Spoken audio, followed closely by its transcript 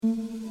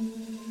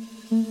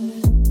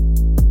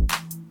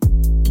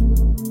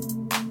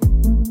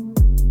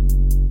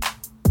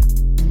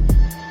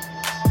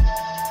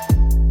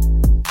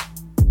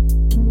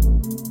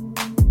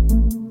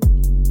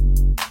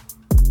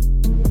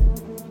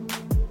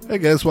Hey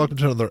guys, welcome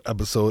to another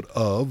episode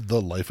of the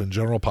Life in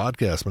General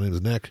podcast. My name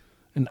is Nick.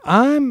 And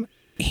I'm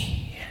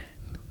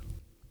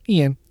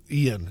Ian.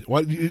 Ian,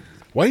 why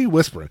are you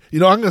whispering? You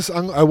know,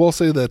 I will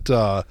say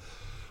that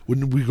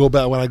when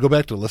I go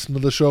back to listen to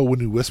the show, when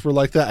you whisper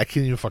like that, I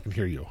can't even fucking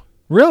hear you.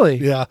 Really?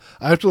 Yeah,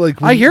 I have to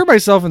I hear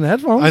myself in the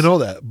headphones. I know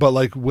that, but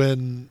like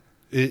when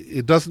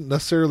it doesn't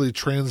necessarily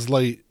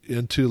translate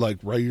into like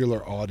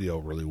regular audio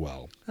really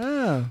well.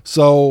 Ah.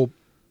 So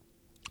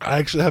I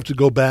actually have to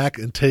go back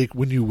and take,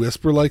 when you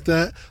whisper like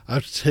that, I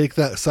have to take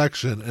that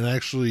section and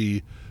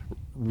actually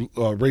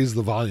raise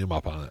the volume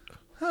up on it.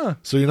 Huh.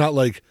 So you're not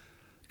like,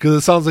 because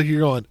it sounds like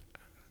you're going,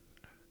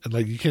 and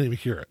like you can't even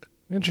hear it.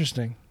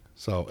 Interesting.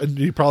 So, and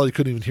you probably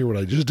couldn't even hear what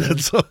I just did.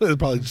 So it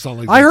probably just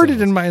sounded like I heard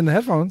it in the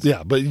headphones.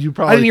 Yeah, but you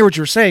probably, I didn't hear what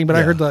you were saying, but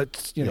I heard the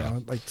Yeah.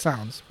 like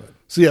sounds. But.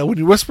 So yeah, when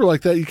you whisper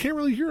like that, you can't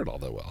really hear it all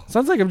that well.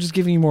 Sounds like I'm just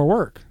giving you more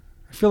work.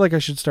 I feel like I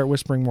should start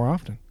whispering more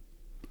often.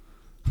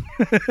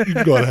 You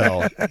can go to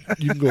hell.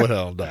 You can go to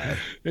hell and die.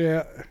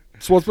 Yeah.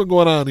 So what's been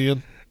going on,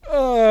 Ian?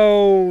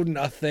 Oh,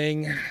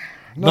 nothing.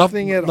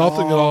 Nothing at all.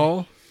 Nothing at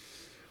all?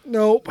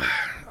 Nope.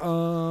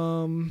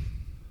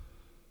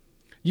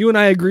 You and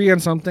I agree on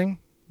something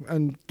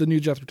on the new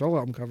Jethro Tull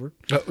album cover.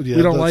 Yeah,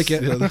 we don't like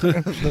it. Yeah,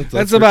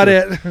 that's about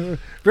it.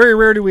 Very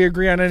rare do we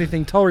agree on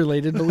anything Tull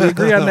related, but we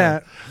agree on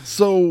that.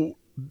 So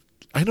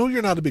I know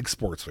you're not a big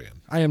sports fan.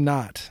 I am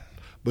not.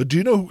 But do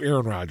you know who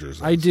Aaron Rodgers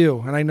is? I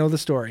do, and I know the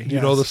story.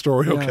 You know the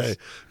story? Yes. Okay.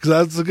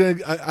 Because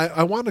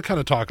I want to kind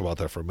of talk about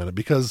that for a minute,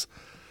 because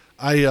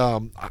I've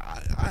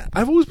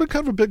always been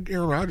kind of a big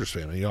Aaron Rodgers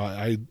fan. You know,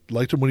 I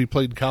liked him when he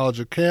played in college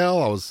at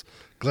Cal. I was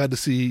glad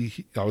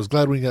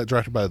when he got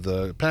drafted by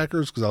the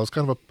Packers, because I was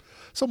kind of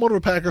somewhat of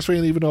a Packers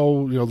fan, even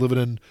though, you know, living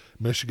in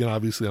Michigan,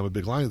 obviously I'm a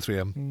big Lions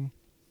fan. Mm.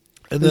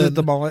 And Is it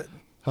the mullet?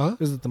 Huh?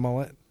 Is it the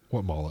mullet?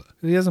 What mullet?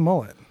 He has a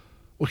mullet.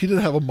 Well, he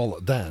didn't have a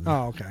mullet then.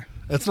 Oh, okay.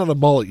 It's not a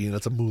mullet, Ian.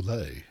 It's a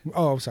moulet.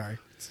 Oh, sorry.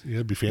 You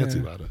gotta be fancy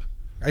about it.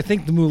 I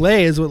think the moulet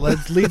is what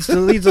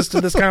leads us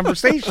to this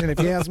conversation, if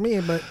you ask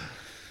me. But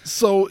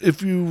so,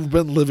 if you've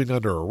been living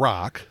under a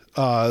rock,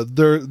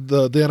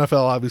 the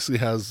NFL obviously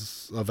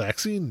has a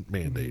vaccine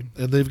mandate,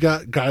 and they've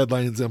got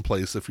guidelines in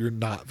place if you're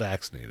not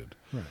vaccinated.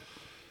 Right.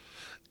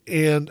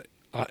 And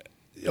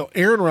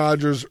Aaron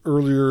Rodgers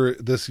earlier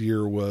this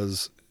year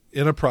was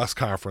in a press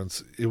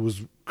conference. It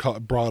was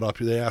brought up.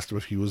 They asked him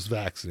if he was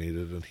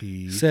vaccinated, and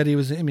he said he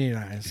was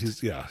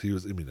immunized. He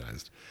was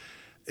immunized.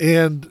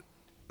 And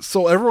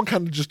so everyone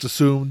kind of just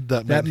assumed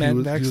that meant he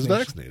was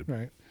vaccinated.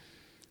 Right.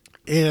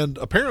 And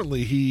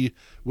apparently he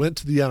went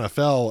to the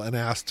NFL and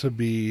asked to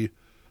be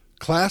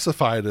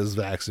classified as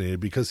vaccinated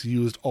because he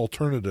used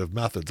alternative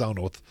methods. I don't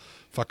know what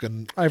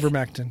fucking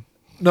ivermectin.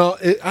 No,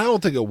 I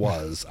don't think it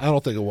was.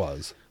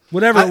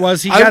 Whatever it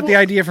was, he got the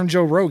idea from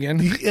Joe Rogan.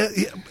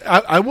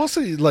 I will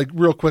say, like,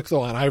 real quick,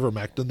 though, on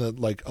ivermectin, that,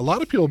 like, a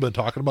lot of people have been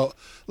talking about,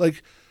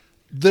 like,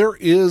 there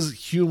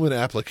is human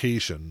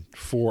application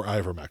for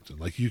ivermectin.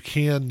 Like, you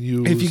can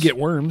use... If you get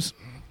worms.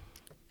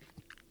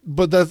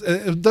 But that's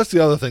the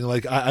other thing.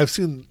 Like, I've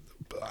seen...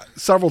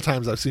 Several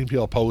times I've seen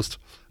people post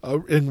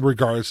in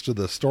regards to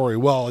this story.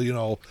 Well, you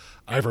know,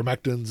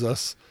 ivermectin's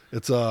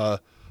it's a...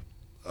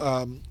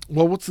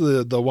 well, what's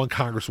the one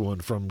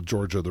congresswoman from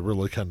Georgia, the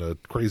really kind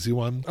of crazy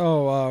one?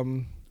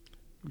 Oh,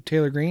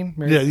 Taylor Greene?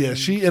 Yeah.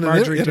 She in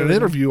an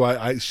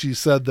interview, she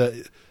said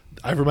that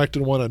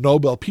ivermectin won a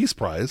Nobel Peace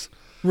Prize.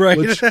 Right.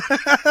 Which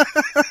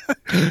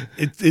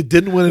it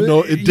didn't win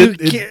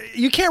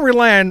You can't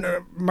rely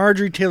on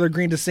Marjorie Taylor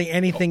Greene to say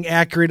anything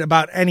accurate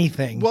about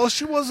anything. Well,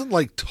 she wasn't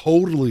like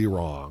totally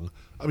wrong.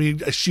 I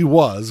mean, she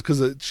was,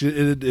 because it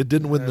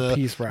didn't win the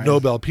Peace Prize.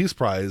 Nobel Peace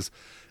Prize.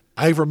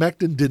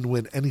 Ivermectin didn't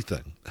win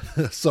anything.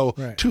 So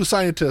right. Two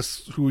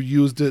scientists who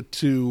used it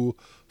to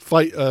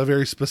fight a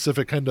very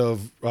specific kind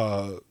of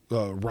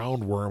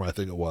roundworm, I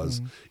think it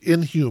was,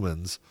 in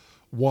humans,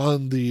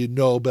 won the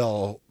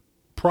Nobel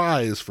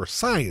Prize for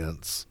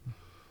Science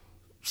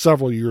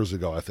several years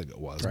ago, I think it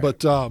was. Right.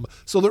 But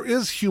so there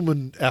is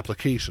human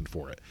application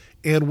for it.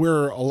 And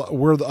where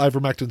the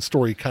ivermectin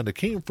story kind of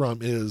came from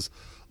is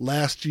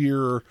last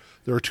year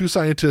there were a couple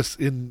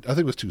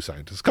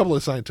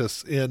of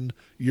scientists in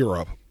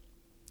Europe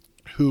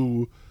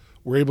who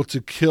were able to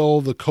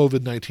kill the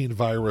COVID-19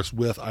 virus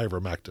with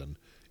ivermectin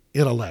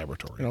in a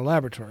laboratory. In a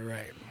laboratory,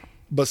 right.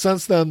 But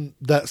since then,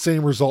 that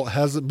same result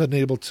hasn't been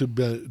able to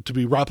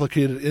be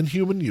replicated in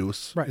human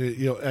use. Right.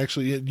 You know,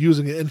 actually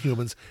using it in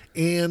humans,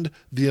 and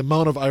the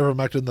amount of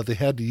ivermectin that they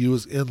had to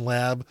use in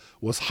lab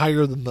was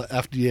higher than the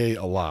FDA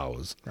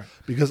allows. Right.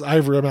 Because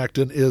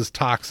ivermectin is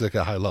toxic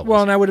at high levels.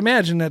 Well, and I would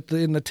imagine that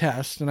in the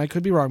test, and I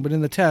could be wrong, but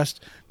in the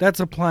test, that's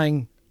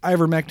applying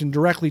ivermectin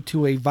directly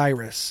to a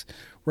virus,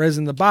 whereas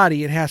in the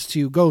body, it has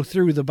to go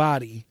through the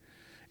body.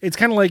 It's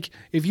kind of like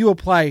if you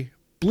apply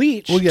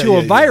bleach to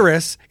a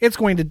virus, it's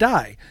going to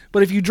die.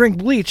 But if you drink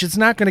bleach, it's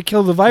not going to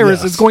kill the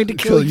virus. It's going to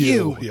kill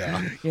you.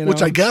 Yeah. You know?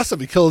 Which I guess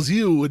if it kills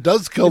you, it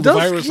does kill the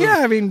virus. Yeah,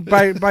 I mean,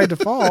 by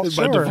default, by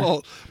sure.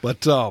 default.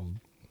 But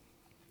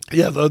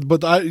Yeah,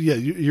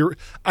 you're.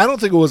 I don't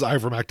think it was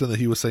ivermectin that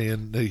he was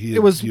saying that he.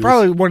 It was used.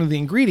 probably one of the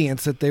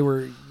ingredients that they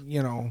were,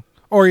 Or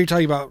are you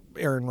talking about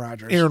Aaron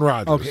Rodgers? Aaron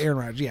Rodgers. Okay, Aaron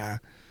Rodgers. Yeah.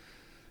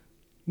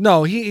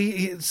 No,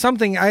 he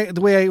something.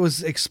 The way it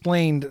was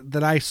explained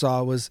that I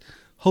saw was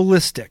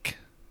holistic.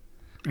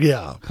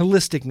 Yeah,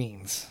 holistic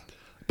means.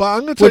 But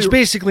I'm going to tell which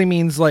basically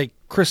means like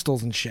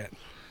crystals and shit.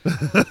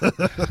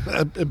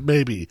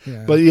 Maybe,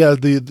 yeah. But yeah,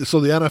 so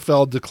the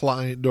NFL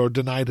declined or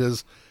denied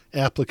his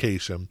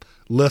application,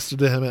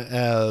 listed him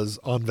as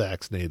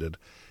unvaccinated,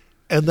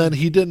 and then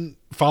he didn't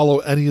follow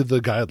any of the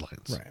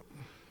guidelines. Right.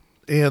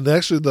 And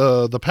actually,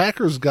 the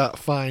Packers got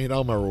fined. I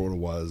don't remember what it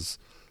was,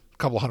 a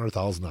couple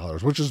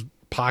 $100,000, which is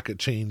pocket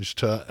change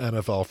to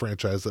NFL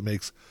franchise that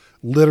makes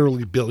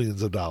literally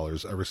billions of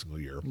dollars every single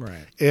year.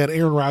 Right. And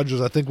Aaron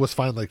Rodgers, I think, was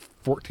fined like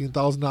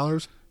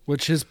 $14,000.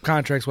 Which his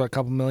contract's what, a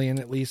couple million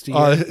at least a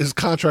year? His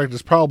contract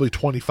is probably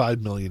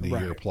 $25 million a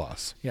year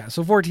plus. Yeah,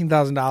 so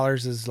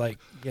 $14,000 is like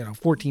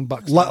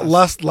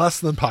 $14 less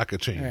than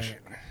pocket change. Right.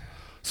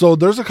 So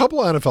there's a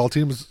couple of NFL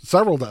teams,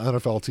 several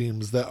NFL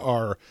teams that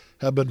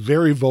have been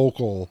very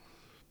vocal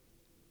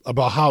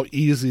about how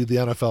easy the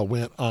NFL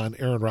went on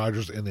Aaron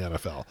Rodgers in the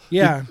NFL.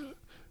 Yeah,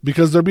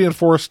 because they're being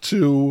forced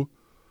to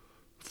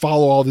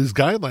follow all these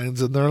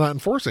guidelines and they're not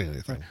enforcing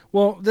anything. Right.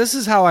 Well, this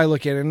is how I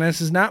look at it, and this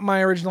is not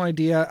my original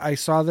idea. I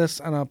saw this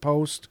on a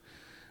post,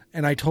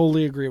 and I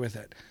totally agree with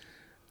it.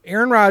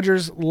 Aaron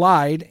Rodgers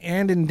lied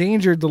and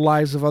endangered the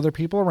lives of other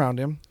people around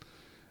him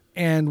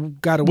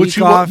and got a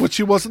week off. Which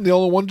he wasn't the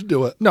only one to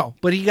do it. No,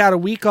 but he got a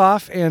week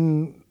off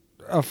and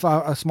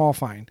a small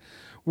fine.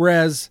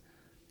 Whereas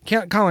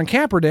Colin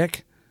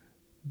Kaepernick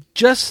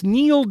just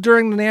kneeled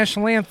during the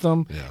national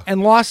anthem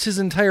and lost his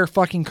entire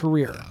fucking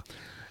career. Yeah.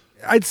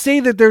 I'd say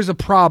that there's a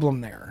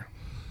problem there.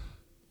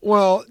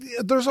 Well,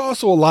 there's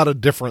also a lot of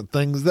different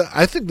things that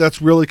I think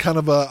that's really kind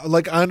of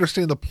I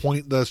understand the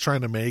point that it's trying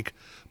to make,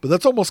 but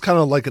that's almost kind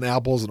of like an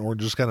apples and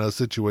oranges kind of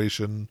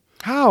situation.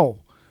 How?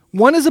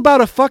 One is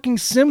about a fucking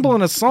symbol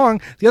in a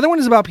song. The other one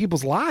is about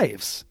people's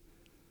lives.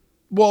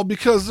 Well,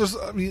 because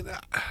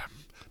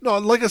no,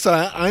 like I said,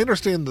 I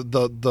understand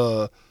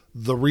the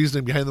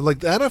reasoning behind it. Like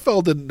the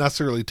NFL didn't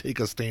necessarily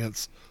take a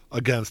stance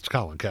against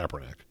Colin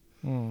Kaepernick.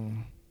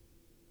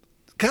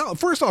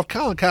 First off,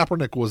 Colin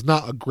Kaepernick was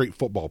not a great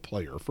football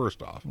player,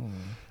 first off.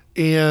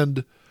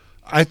 And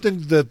I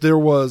think that there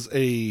was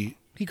He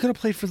could have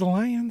played for the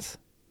Lions.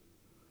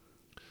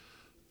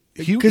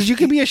 Because you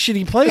could be a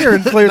shitty player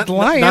and play with the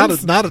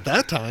Lions. Not at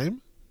that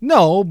time.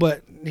 No,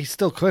 but he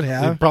still could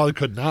have. He probably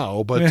could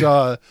now, but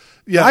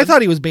yeah. I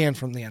thought he was banned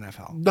from the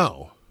NFL.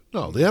 No,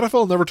 the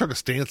NFL never took a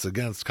stance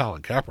against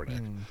Colin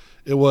Kaepernick.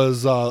 It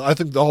was, I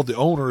think all the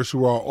owners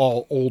who are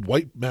all old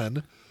white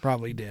men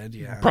probably did,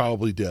 yeah.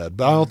 Probably did,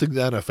 but I don't think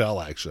the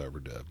NFL actually ever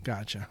did.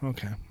 Gotcha.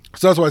 Okay.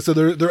 So that's why I said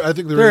I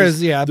think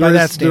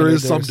there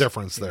is some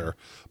difference there.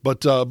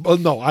 But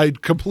no, I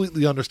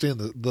completely understand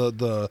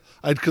the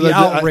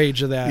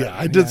outrage of that. Yeah,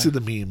 I did see the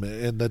meme,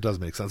 and that does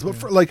make sense. But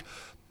for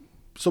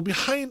so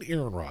behind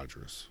Aaron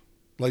Rodgers,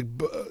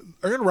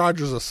 Aaron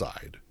Rodgers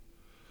aside,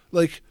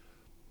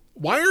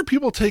 why are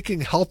people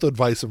taking health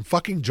advice from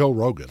fucking Joe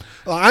Rogan?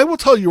 I will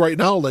tell you right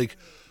now,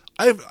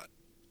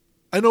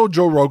 I know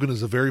Joe Rogan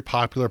is a very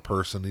popular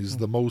person. He's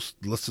the most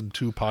listened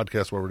to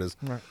podcast, whatever it is.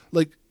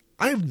 Right.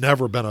 I've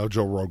never been a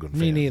Joe Rogan fan.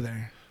 Me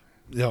neither.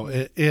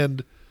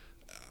 And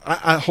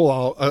I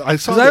hold on. I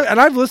saw and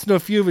I've listened to a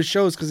few of his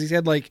shows because he's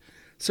had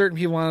certain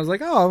people on. I was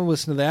like, oh, I'll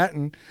listen to that.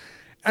 And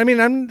I mean,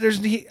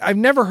 I've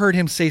never heard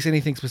him say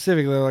anything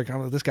specifically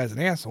oh, this guy's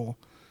an asshole.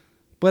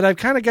 But I've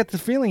kind of got the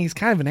feeling he's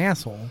kind of an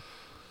asshole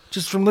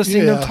just from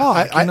listening to him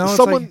talk.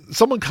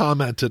 Someone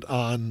commented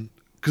on,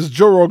 because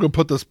Joe Rogan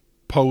put this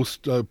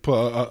post a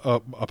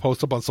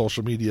post up on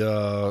social media.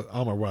 I don't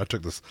remember where I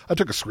took this. I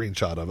took a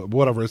screenshot of it.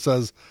 Whatever it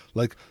says,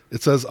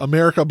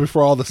 America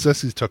before all the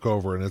sissies took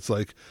over, and it's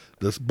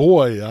this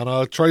boy on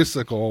a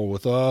tricycle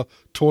with a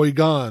toy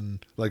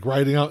gun,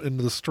 riding out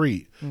into the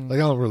street. I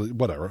don't really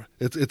whatever.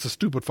 It's a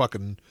stupid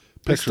fucking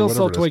picture. They still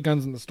sell toy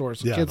guns in the store,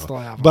 so kids still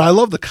have them. But I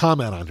love the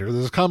comment on here.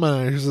 There's a comment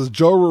on here. He says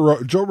Joe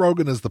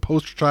Rogan is the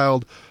poster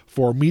child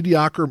for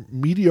mediocre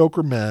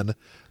men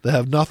that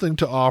have nothing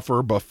to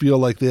offer but feel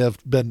like they have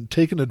been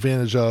taken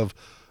advantage of.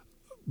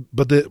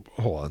 But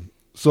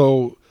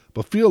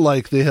feel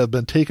like they have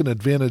been taken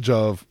advantage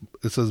of.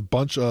 It says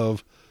bunch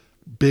of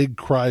big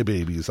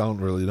crybabies. I don't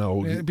really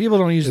know. People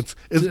don't use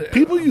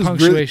people use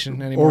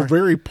punctuation anymore, or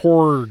very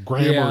poor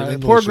grammar. Yeah, in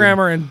English. Poor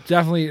grammar, and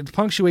definitely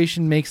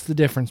punctuation makes the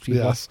difference.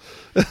 People. Yes.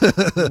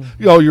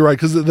 You're right,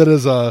 because that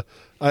is a.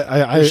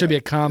 There should be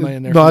a comma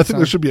in there. No, I think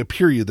there should be a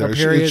period there. A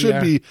period, it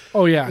should be.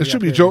 Oh yeah, it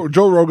should be. Joe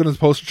Rogan is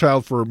poster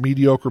child for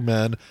mediocre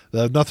men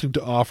that have nothing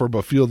to offer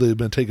but feel they've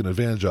been taken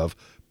advantage of.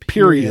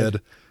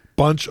 Period.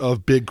 Bunch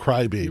of big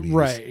crybabies.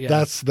 Right. Yeah.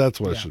 That's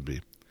what it should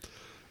be.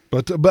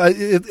 But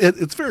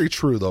it's very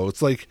true though.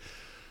 It's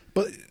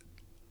but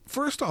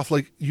first off,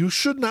 you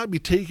should not be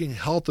taking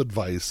health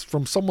advice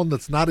from someone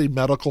that's not a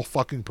medical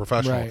fucking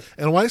professional. Right.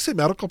 And when I say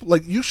medical,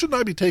 you should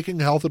not be taking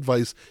health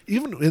advice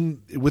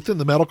even within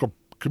the medical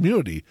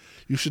community,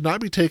 you should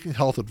not be taking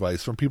health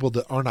advice from people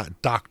that are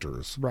not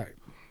doctors. Right.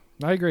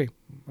 I agree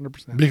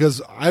 100%.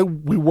 Because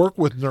we work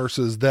with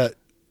nurses that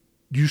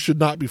you should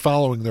not be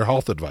following their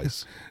health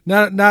advice.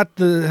 Not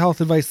the health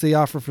advice they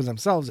offer for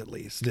themselves, at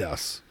least.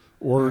 Yes.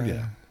 Or,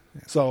 yeah.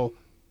 So,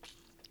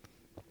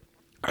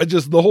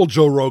 the whole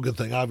Joe Rogan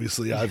thing,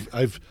 obviously, and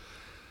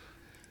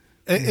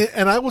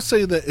I will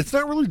say that it's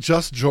not really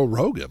just Joe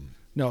Rogan.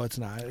 No, it's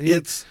not.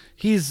 He's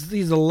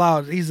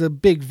a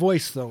big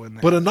voice, though, in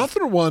there. But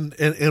another one,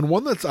 and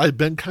one that's I've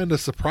been kind of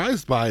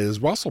surprised by, is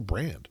Russell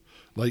Brand.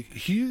 Like,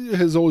 he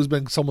has always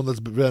been someone that's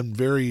been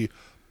very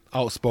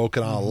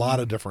outspoken on a lot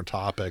of different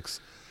topics.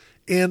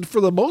 And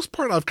for the most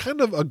part, I've kind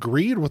of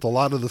agreed with a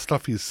lot of the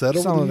stuff he's said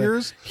over the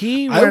years.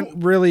 He went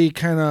really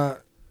kind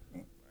of,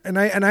 and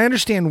I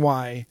understand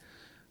why,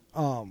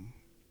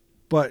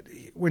 but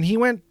when he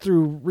went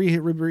through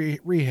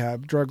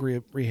drug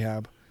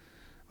rehab,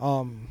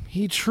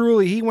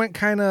 he went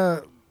kind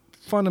of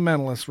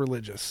fundamentalist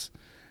religious.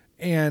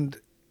 And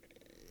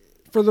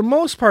for the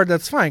most part,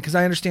 that's fine, because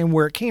I understand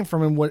where it came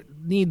from and what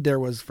need there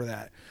was for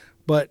that.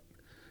 But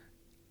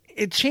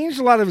it changed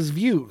a lot of his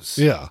views.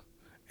 Yeah.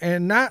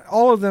 And not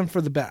all of them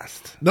for the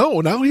best.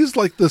 No, now he's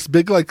like this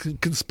big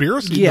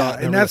conspiracy. Yeah,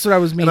 and that's what I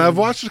was meaning. And I've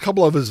watched a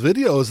couple of his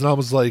videos, and I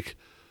was like,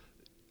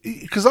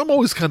 because I'm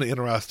always kind of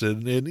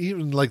interested in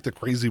even like the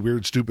crazy,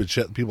 weird, stupid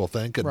shit people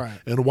think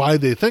and why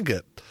they think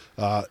it.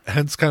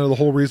 Hence kind of the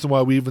whole reason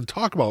why we even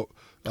talk about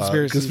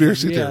conspiracy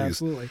theories. Yeah,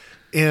 absolutely.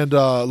 And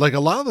like a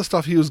lot of the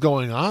stuff he was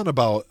going on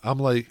about, I'm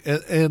like,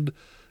 and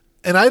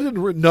I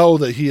didn't know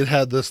that he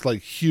had this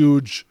like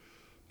huge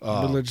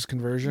religious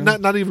conversion.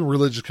 Not even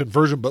religious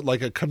conversion, but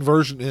like a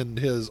conversion in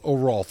his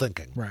overall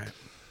thinking. Right.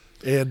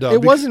 And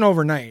it wasn't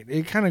overnight.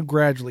 It kind of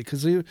gradually,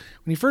 because when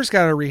he first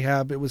got out of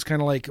rehab, it was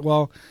kind of like,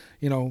 well,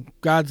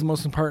 God's the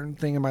most important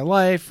thing in my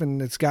life,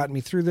 and it's gotten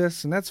me through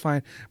this, and that's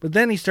fine. But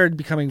then he started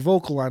becoming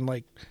vocal on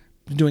like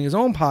doing his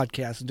own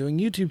podcast and doing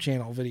YouTube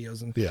channel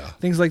videos and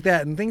things like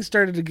that. And things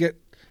started to get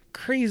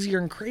crazier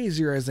and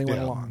crazier as they went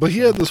along. But he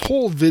had this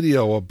whole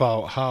video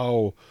about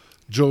how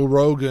Joe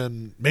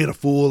Rogan made a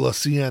fool of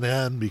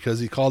CNN because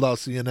he called out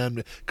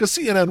CNN because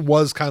CNN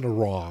was kind of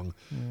wrong.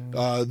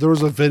 There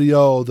was a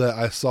video that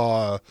I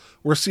saw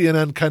where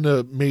CNN kind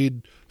of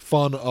made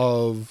fun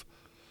of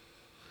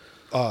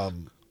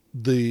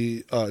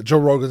the Joe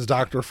Rogan's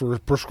doctor for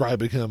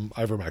prescribing him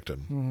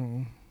ivermectin.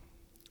 Mm-hmm.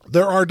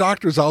 There are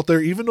doctors out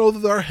there, even though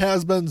there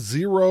has been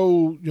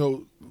zero,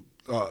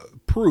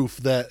 proof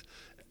that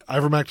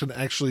ivermectin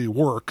actually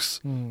works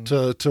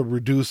to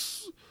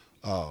reduce,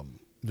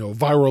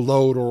 viral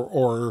load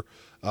or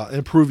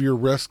improve your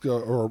risk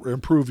or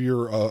improve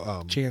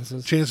your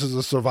chances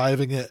of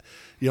surviving it.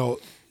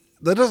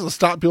 That doesn't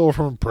stop people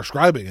from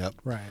prescribing it.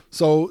 Right.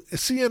 So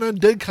CNN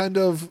did kind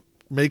of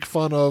make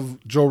fun of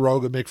Joe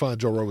Rogan, make fun of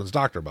Joe Rogan's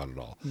doctor about it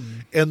all.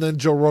 And then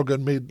Joe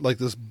Rogan made like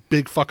this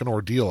big fucking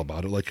ordeal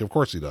about it. Like, of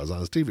course he does on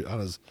his TV, on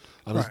his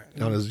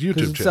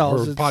YouTube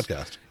channel or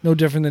podcast. No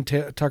different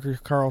than Tucker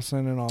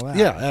Carlson and all that.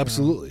 Yeah,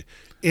 absolutely.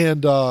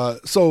 And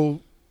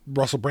so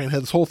Russell Brand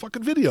had this whole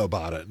fucking video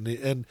about it.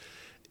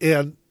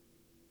 And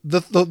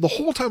the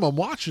whole time I'm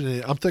watching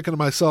it, I'm thinking to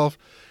myself,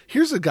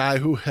 here's a guy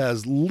who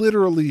has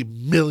literally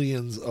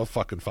millions of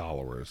fucking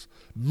followers.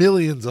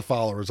 Millions of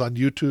followers on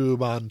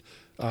YouTube, on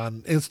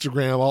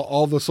Instagram,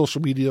 all the social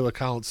media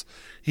accounts.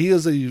 He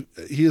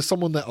is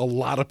someone that a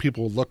lot of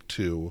people look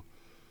to,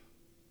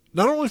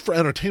 not only for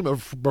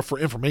entertainment but for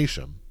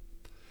information.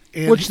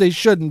 And which they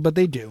shouldn't, but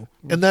they do.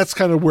 And that's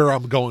kind of where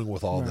I'm going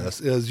with all this.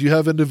 Is you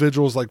have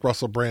individuals like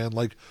Russell Brand,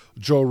 like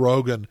Joe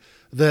Rogan,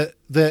 that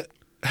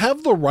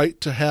have the right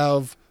to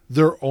have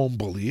their own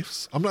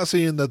beliefs. I'm not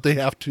saying that they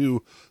have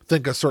to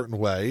think a certain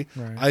way.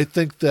 Right. I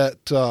think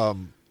that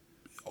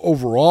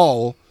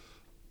overall,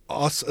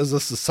 us as a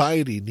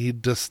society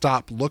need to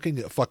stop looking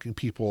at fucking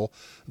people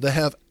that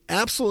have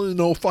absolutely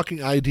no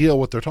fucking idea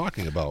what they're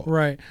talking about.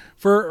 Right.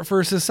 For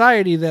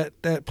society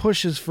that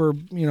pushes for,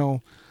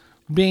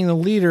 being the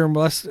leader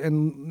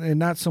and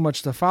not so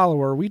much the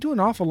follower, we do an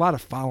awful lot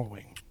of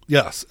following.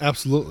 Yes,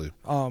 absolutely.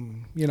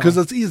 Because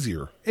it's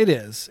easier. It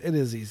is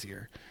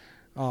easier.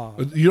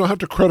 You don't have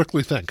to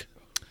critically think.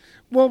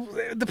 Well,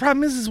 the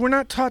problem is we're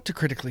not taught to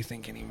critically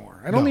think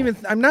anymore.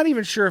 I'm not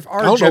even sure if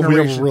our generation. I don't know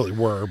if we ever really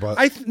were, but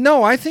I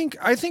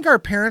think our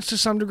parents to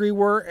some degree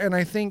were, and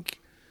I think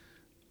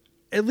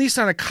at least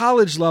on a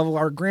college level,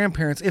 our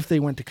grandparents, if they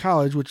went to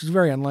college, which is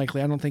very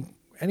unlikely. I don't think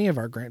any of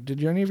our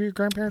did any of your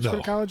grandparents go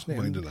to college?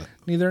 Mine did not.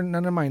 Neither,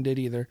 none of mine did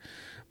either.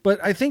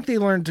 But I think they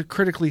learned to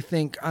critically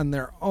think on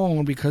their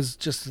own because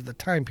just of the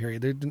time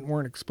period. They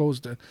weren't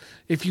exposed to.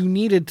 If you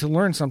needed to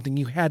learn something,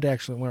 you had to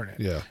actually learn it.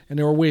 Yeah. And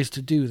there were ways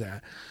to do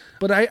that.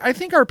 But I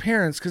think our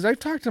parents, because I've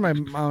talked to my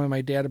mom and my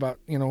dad about,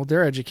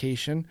 their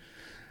education,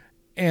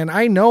 and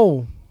I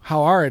know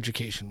how our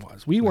education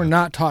was. We were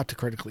not taught to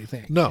critically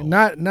think. No.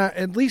 Not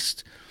at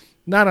least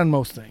not on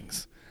most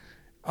things.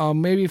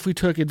 Maybe if we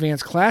took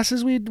advanced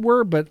classes, we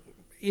were, but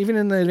even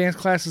in the advanced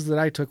classes that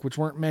I took, which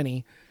weren't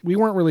many, we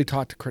weren't really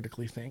taught to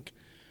critically think.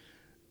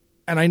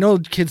 And I know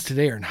kids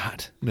today are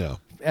not. No.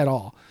 At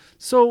all.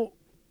 So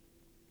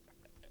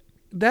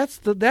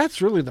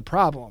that's really the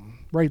problem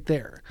right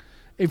there.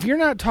 If you're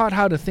not taught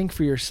how to think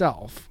for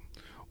yourself,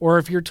 or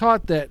if you're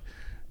taught that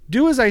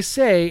do as I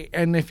say,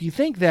 and if you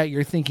think that,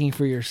 you're thinking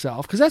for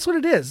yourself, because that's what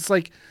it is. It's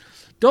like,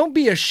 don't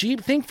be a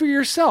sheep, think for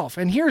yourself,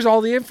 and here's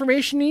all the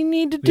information you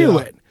need to do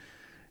it.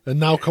 And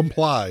now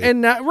comply.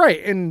 And not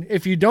right. And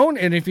if you don't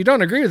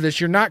agree with this,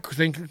 you're not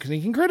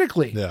thinking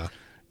critically. Yeah.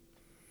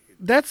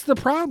 That's the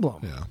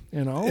problem. Yeah.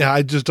 You know? Yeah,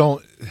 I just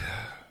don't,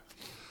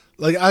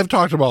 like, I've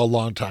talked about a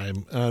long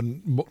time,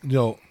 and,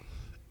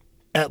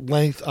 at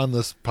length on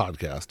this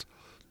podcast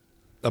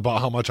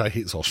about how much I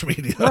hate social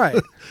media. Right.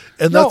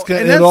 And that's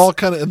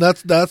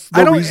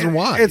the reason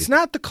why. It's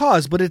not the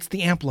cause, but it's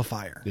the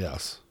amplifier.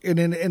 Yes.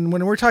 And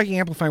when we're talking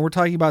amplifying, we're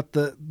talking about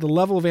the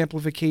level of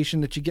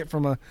amplification that you get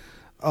from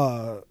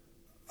a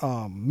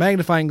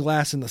magnifying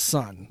glass in the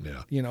sun.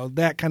 Yeah.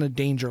 That kind of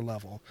danger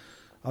level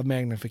of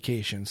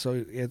magnification.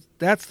 So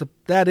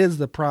that is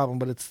the problem,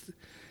 but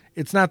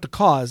it's not the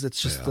cause.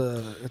 It's just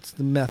it's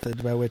the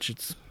method by which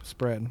it's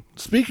spread.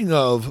 Speaking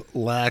of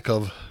lack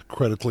of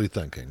critically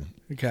thinking.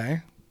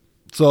 Okay.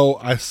 So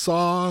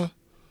I'm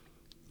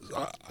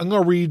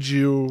going to read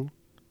you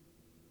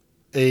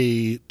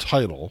a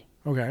title.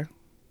 Okay.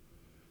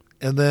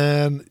 And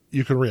then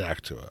you can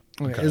react to it.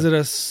 Okay. Is it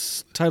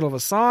a title of a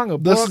song, a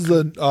book,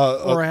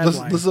 or a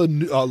headline? This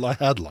is a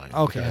headline.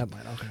 Okay,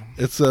 headline. Okay.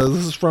 It says,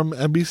 this is from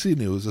NBC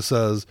News. It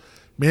says,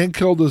 man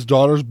killed his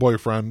daughter's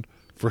boyfriend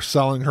for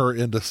selling her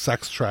into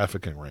sex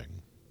trafficking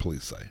ring,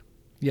 police say.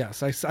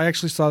 Yes, I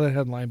actually saw that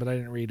headline, but I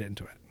didn't read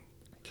into it.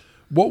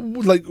 What,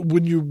 like,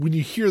 when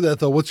you hear that,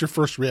 though, what's your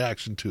first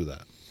reaction to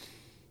that?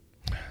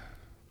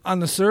 On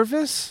the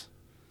surface,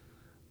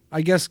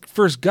 I guess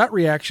first gut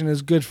reaction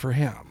is good for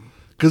him.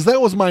 Because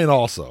that was mine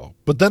also.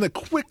 But then it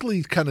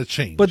quickly kind of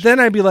changed. But then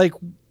I'd be like,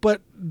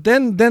 but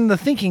then the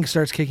thinking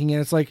starts kicking in.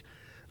 It's like,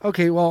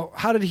 okay, well,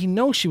 how did he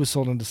know she was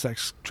sold into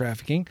sex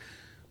trafficking?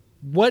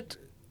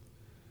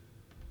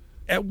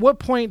 At what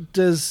point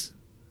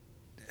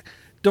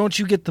don't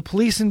you get the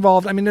police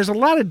involved? I mean, there's a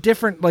lot of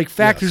different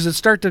factors that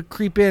start to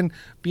creep in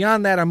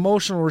beyond that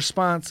emotional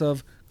response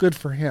of good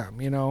for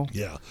him,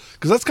 Yeah.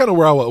 Because that's kind of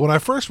where I was. When I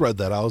first read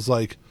that, I was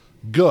like,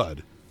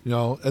 good,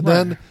 and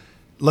then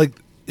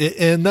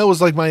and that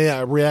was like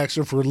my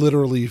reaction for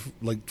literally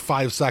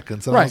 5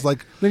 seconds. And I was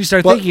like, then you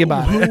start thinking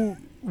about it.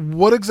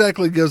 What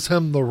exactly gives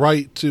him the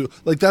right to,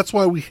 that's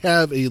why we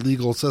have a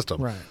legal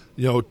system, right?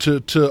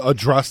 To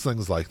address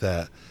things like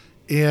that.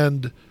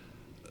 And,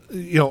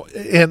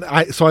 and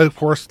I of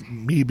course,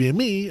 me being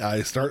me,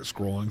 I start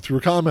scrolling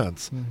through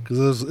comments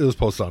because it was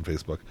posted on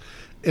Facebook.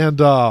 And,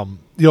 a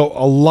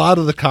lot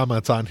of the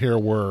comments on here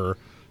were,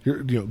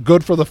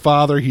 good for the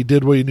father. He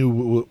did what he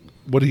knew,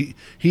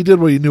 he did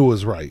what he knew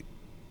was right.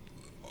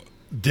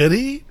 Did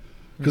he?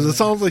 Because it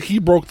sounds like he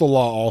broke the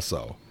law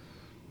also.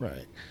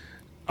 Right.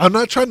 I'm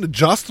not trying to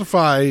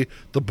justify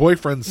the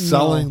boyfriend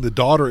selling the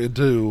daughter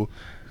into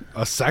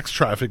a sex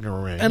trafficking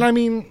ring. And I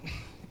mean,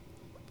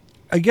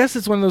 I guess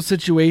it's one of those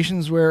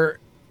situations where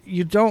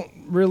you don't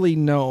really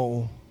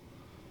know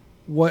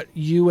what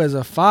you as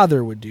a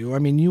father would do. I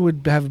mean, you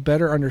would have a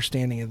better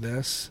understanding of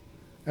this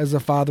as a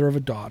father of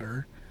a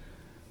daughter.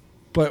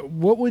 But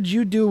what would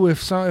you do if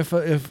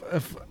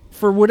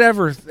for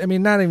whatever, I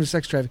mean, not even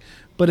sex trafficking,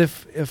 but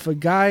if a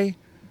guy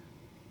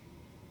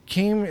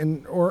came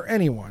in, or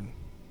anyone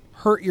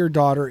hurt your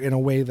daughter in a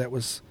way that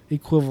was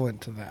equivalent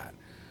to that,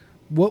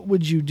 what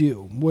would you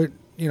do?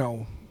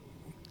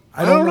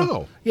 I don't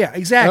know. Yeah,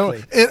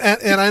 exactly.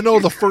 And I know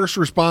the first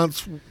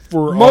response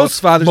for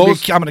most fathers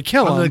would be, I'm going to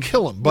kill him. I'm going to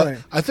kill him. But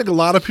I think a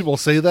lot of people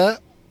say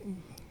that,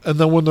 and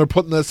then when they're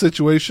put in that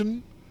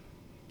situation,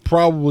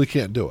 probably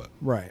can't do it.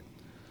 Right.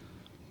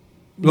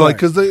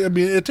 Because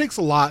it takes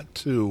a lot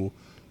to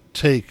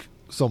take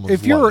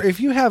someone's life. If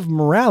you have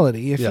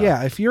morality,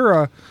 if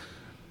you're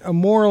a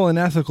moral and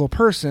ethical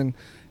person,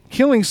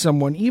 killing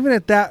someone, even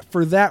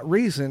for that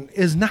reason,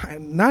 is not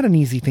an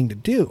easy thing to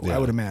do. I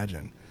would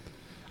imagine.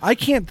 I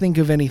can't think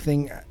of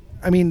anything.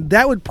 I mean,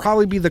 that would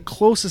probably be the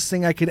closest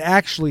thing I could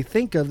actually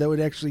think of that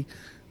would actually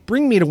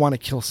bring me to want to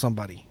kill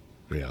somebody.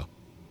 Yeah.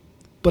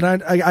 But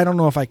I don't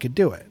know if I could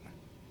do it.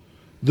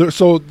 There's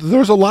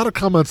a lot of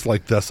comments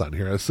like this on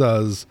here. It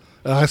says,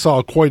 and I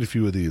saw quite a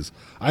few of these,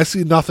 I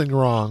see nothing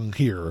wrong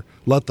here.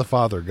 Let the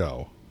father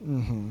go.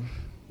 Mm-hmm.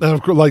 And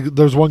of course,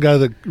 there's one guy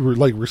that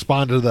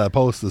responded to that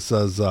post that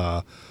says,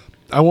 I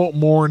won't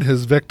mourn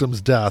his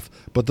victim's death,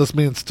 but this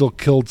man still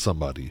killed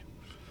somebody.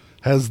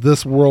 Has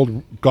this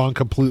world gone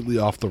completely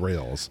off the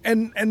rails?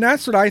 And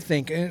that's what I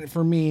think. And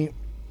for me,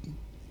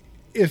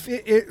 if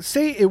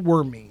say it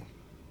were me,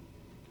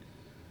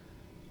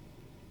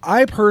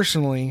 I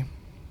personally,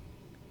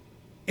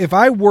 if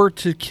I were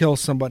to kill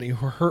somebody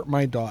who hurt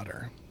my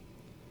daughter,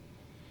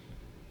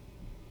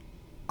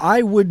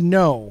 I would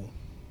know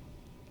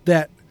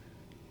that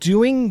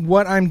doing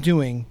what I'm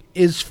doing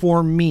is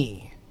for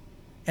me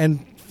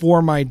and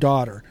for my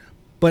daughter,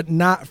 but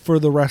not for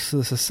the rest of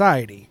the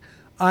society.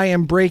 I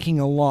am breaking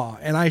a law,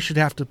 and I should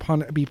have to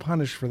be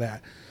punished for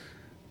that.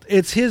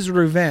 It's his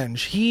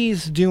revenge.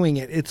 He's doing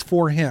it. It's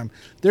for him.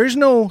 There's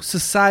no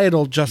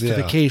societal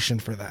justification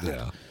for that.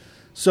 Yeah.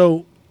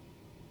 So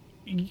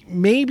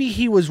maybe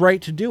he was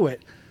right to do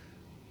it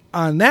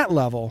on that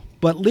level,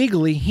 but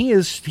legally he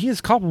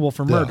is culpable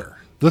for murder.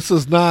 This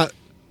is not,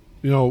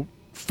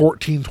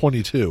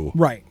 1422.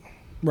 Right.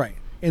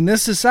 In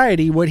this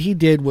society, what he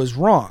did was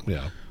wrong.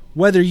 Yeah.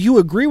 Whether you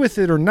agree with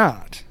it or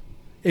not,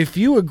 if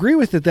you agree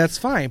with it, that's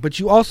fine. But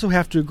you also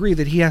have to agree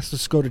that he has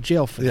to go to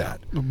jail for that.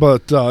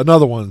 But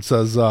another one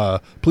says,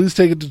 please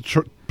take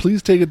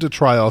it to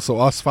trial so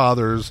us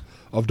fathers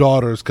of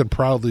daughters can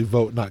proudly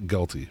vote not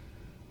guilty.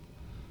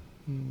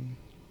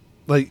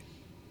 Like,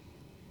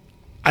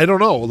 I don't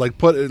know.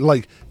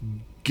 Like,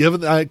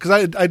 given because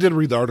I did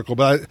read the article,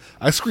 but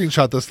I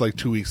screenshot this like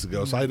 2 weeks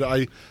ago, so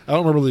I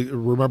don't really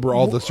remember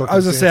all the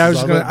circumstances. I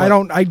was gonna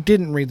say I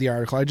didn't read the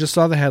article. I just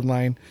saw the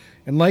headline,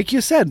 and like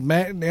you said,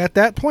 at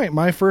that point,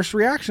 my first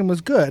reaction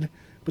was good,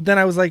 but then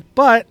I was like,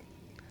 but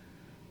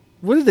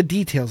what are the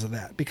details of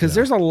that? Because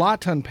there's a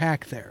lot to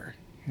unpack there.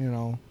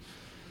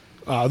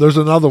 There's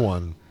another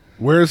one.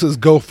 Where's his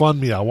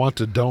GoFundMe? I want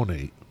to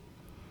donate.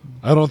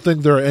 I don't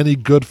think there are any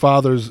good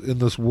fathers in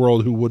this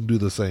world who wouldn't do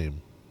the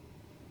same.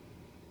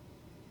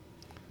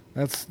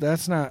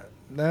 That's not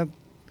that.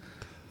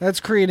 That's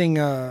creating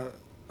a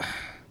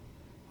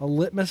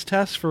litmus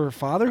test for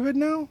fatherhood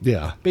now.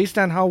 Yeah, based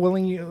on how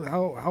willing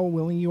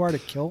you are to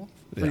kill.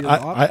 For your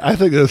daughter? I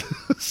think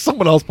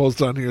someone else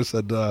posted on here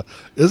said,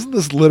 "Isn't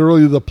this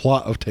literally the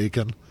plot of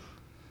Taken?"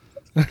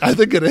 I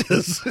think it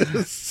is.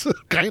 It's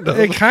kind of.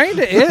 It kind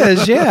of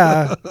is.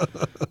 Yeah.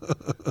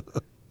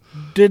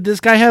 Did this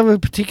guy have a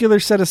particular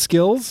set of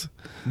skills?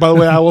 By the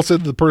way, I will say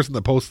the person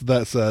that posted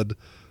that said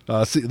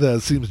that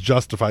it seems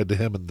justified to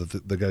him and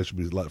that the guy should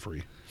be let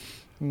free.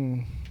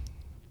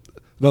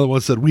 Another one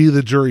said, "We,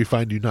 the jury,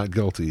 find you not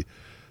guilty."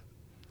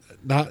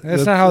 That's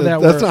not how that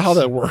works. That's not how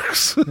that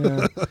works.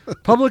 Yeah.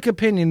 Public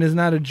opinion is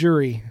not a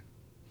jury.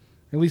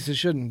 At least it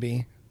shouldn't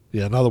be.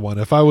 Yeah, another one.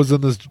 If I was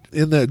in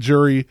that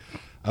jury,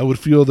 I would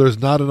feel there's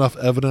not enough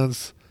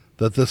evidence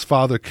that this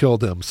father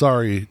killed him.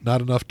 Sorry,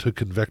 not enough to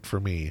convict for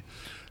me.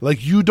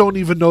 Like, you don't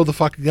even know the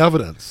fucking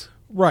evidence.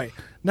 Right.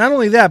 Not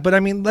only that, but I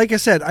mean, like I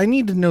said, I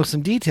need to know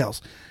some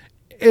details.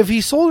 If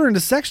he sold her into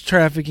sex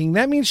trafficking,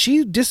 that means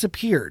she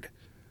disappeared.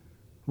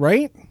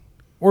 Right?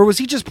 Or was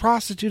he just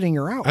prostituting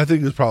her out? I think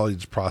he was probably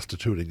just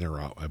prostituting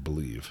her out, I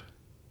believe.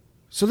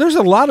 So there's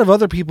a lot of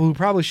other people who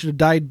probably should have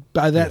died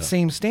by that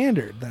same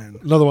standard then.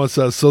 Another one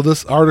says, so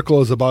this article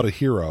is about a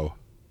hero.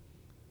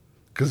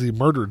 Because he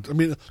murdered. I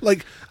mean,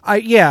 like,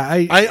 like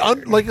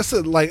I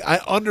said, like, I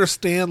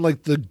understand,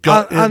 like, the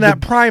gut on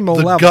that primal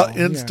the level, gut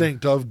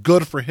instinct of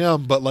good for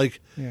him, but like,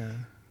 yeah,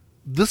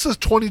 this is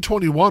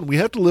 2021. We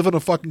have to live in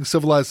a fucking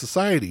civilized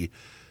society.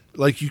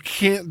 Like, you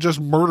can't just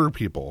murder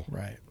people,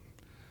 right?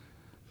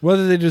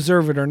 Whether they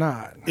deserve it or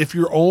not. If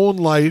your own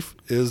life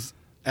is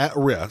at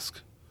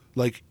risk,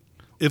 like,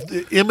 if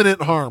the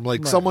imminent harm,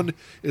 like someone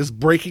is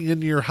breaking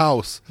into your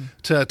house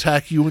to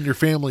attack you and your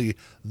family,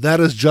 that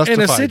is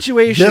justified. In a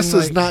situation, this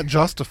is not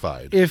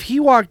justified. If he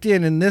walked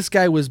in and this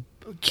guy was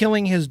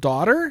killing his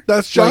daughter,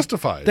 that's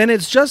justified. Then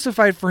it's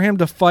justified for him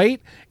to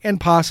fight and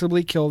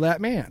possibly kill that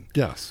man.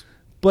 Yes.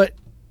 But,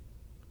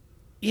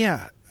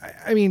 yeah,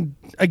 I mean,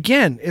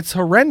 again, it's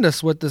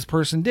horrendous what this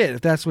person did.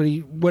 If that's what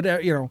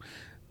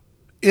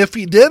if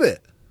he did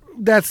it.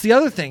 That's the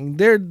other thing.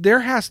 There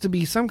has to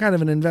be some kind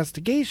of an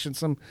investigation,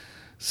 some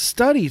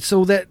study,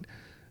 so that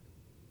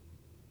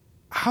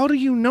how do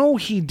you know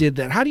he did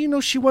that? How do you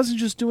know she wasn't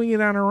just doing it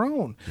on her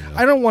own? Yeah.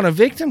 I don't want to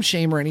victim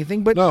shame or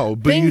anything, but no,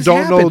 but you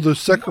don't know the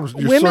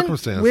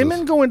circumstances.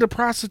 Women go into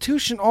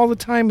prostitution all the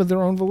time of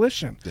their own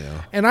volition.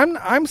 Yeah. And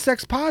I'm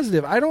sex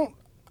positive. I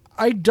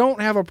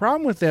don't have a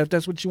problem with that if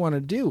that's what you want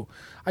to do.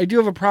 I do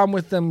have a problem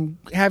with them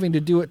having to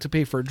do it to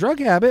pay for a drug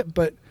habit,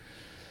 but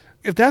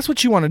if that's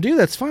what you want to do,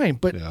 that's fine.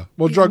 But yeah,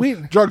 well,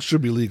 drugs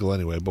should be legal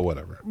anyway. But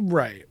whatever.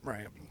 Right.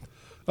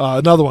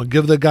 Another one.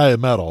 Give the guy a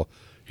medal.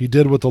 He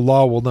did what the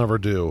law will never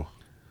do.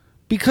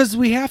 Because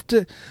we have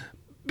to.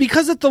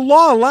 Because if the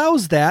law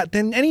allows that,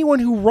 then anyone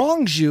who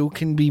wrongs you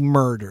can be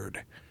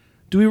murdered.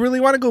 Do we really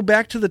want to go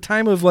back to the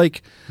time of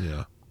like?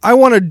 Yeah. I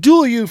want to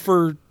duel you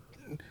for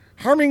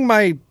harming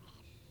my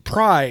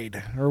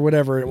pride or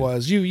whatever it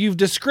was. You've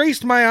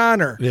disgraced my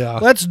honor. Yeah.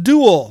 Let's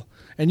duel,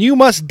 and you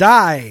must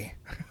die.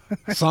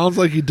 Sounds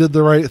like he did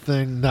the right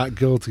thing, not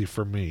guilty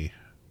for me.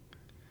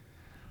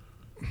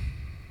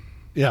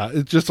 Yeah,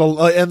 it's just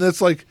and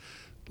it's like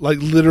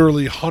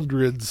literally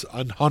hundreds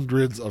and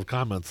hundreds of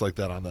comments like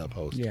that on that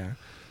post. Yeah,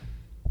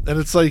 and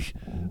it's like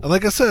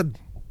I said,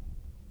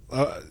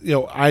 we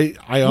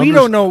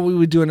don't know what we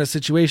would do in a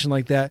situation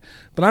like that,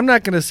 but I'm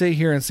not going to sit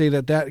here and say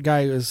that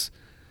guy is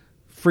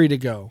free to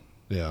go.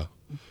 Yeah,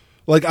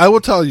 like I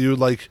will tell you,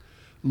 like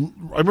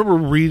I remember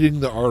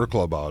reading the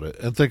article about it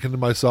and thinking to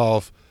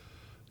myself,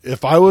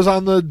 if I was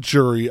on the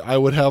jury, I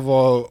would have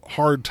a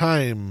hard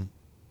time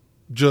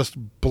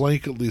just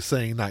blanketly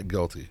saying not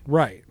guilty.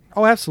 Right.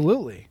 Oh,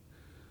 absolutely.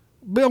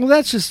 Well,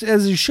 that's just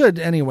as you should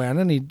anyway on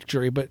any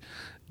jury. But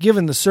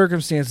given the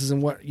circumstances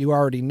and what you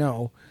already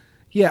know,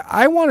 Yeah,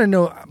 I want to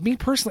know, me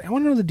personally, I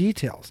want to know the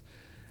details.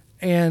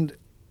 And,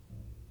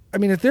 I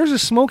mean, if there's a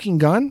smoking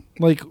gun,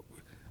 like,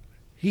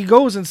 he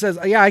goes and says,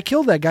 yeah, I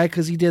killed that guy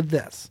because he did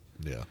this.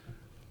 Yeah.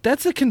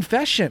 That's a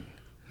confession.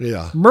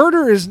 Yeah.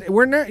 Murder is,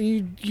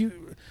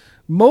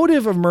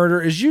 motive of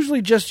murder is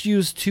usually just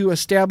used to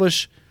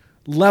establish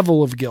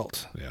level of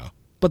guilt. Yeah.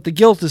 But the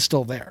guilt is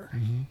still there.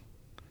 Mm-hmm.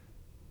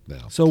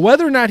 Yeah. So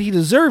whether or not he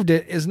deserved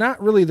it is not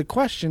really the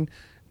question.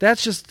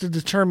 That's just to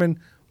determine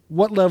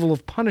what level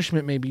of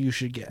punishment maybe you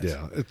should get.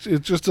 Yeah.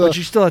 It's just but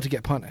you still have to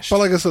get punished. But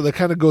like I said, that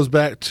kind of goes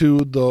back to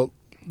the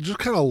just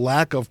kind of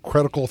lack of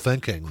critical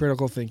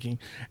thinking.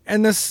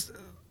 And this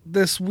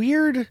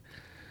weird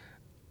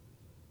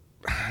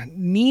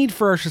need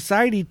for our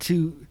society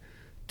to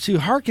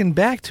harken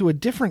back to a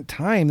different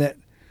time that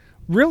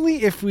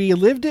really, if we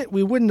lived it,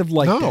 we wouldn't have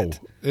liked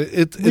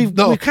it. We've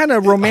kind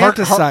of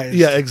romanticized.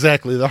 Yeah,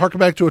 exactly. They harken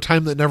back to a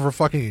time that never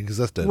fucking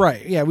existed.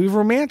 Right. Yeah, we've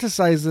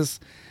romanticized this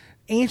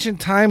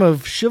ancient time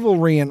of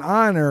chivalry and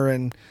honor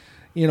and,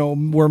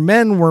 where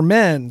men were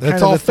men.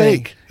 That's all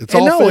fake. It's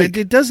all fake.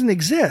 It doesn't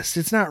exist.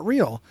 It's not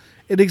real.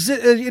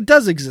 It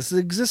does exist. It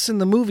exists in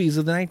the movies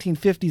of the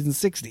 1950s and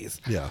 60s.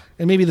 Yeah.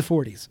 And maybe the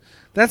 40s.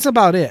 That's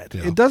about it.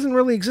 Yeah. It doesn't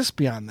really exist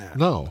beyond that.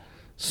 No.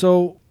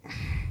 So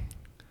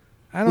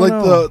I don't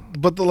know.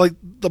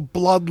 The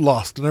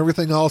bloodlust and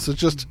everything else, it's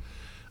just,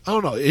 I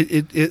don't know.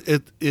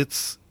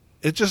 It's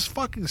just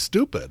fucking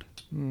stupid.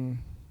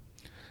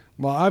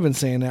 Well, I've been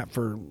saying that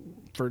for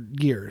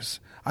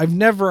years. I've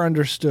never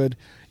understood,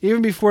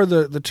 even before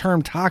the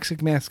term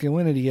toxic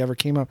masculinity ever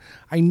came up,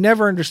 I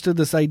never understood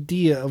this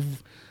idea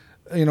of,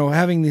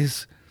 having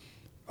these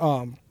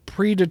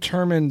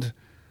predetermined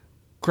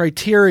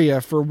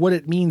criteria for what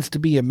it means to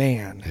be a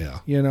man.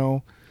 Yeah.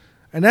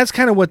 And that's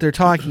kind of what they're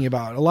talking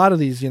about. A lot of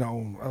these,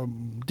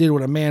 did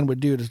what a man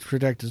would do to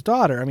protect his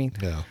daughter. I mean,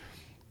 yeah.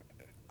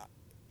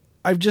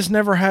 I've just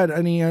never had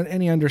any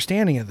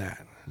understanding of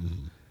that.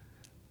 Mm-hmm.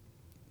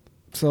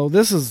 So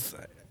this is,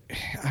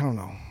 I don't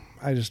know.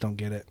 I just don't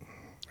get it.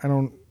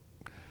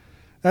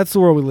 That's the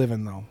world we live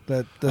in, though.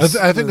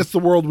 I think it's the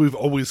world we've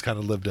always kind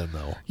of lived in,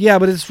 though. Yeah,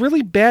 but it's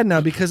really bad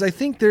now because I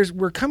think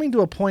we're coming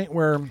to a point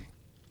where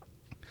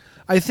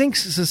I think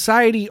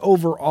society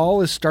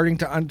overall is starting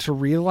to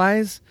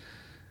realize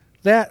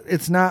that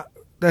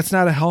that's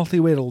not a healthy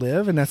way to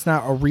live, and that's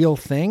not a real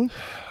thing,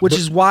 which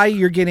is why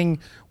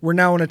we're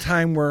now in a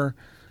time where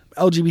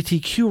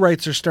LGBTQ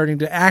rights are starting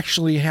to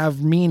actually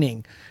have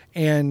meaning,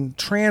 and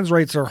trans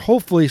rights are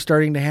hopefully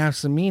starting to have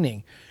some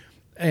meaning.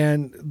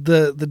 And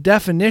the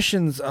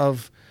definitions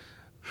of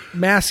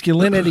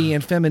masculinity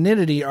and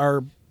femininity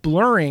are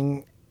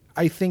blurring.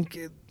 I think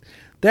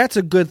that's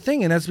a good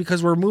thing, and that's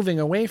because we're moving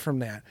away from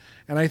that.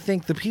 And I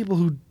think the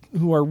people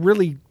who are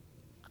really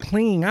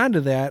clinging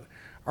onto that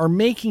are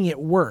making it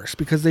worse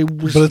because they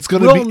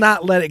will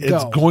not let it go.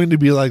 It's going to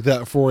be like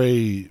that for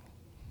I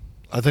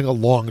think a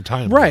long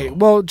time. Right. Now.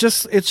 Well,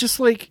 it's just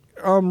like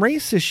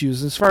race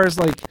issues as far as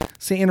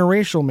say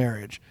interracial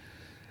marriage.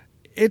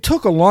 It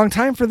took a long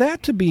time for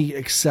that to be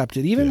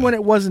accepted, even when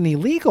it wasn't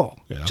illegal,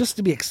 just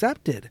to be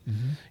accepted.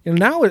 Mm-hmm. And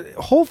now,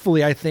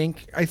 hopefully, I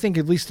think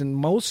at least in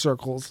most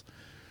circles,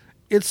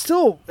 it's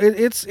still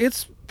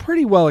it's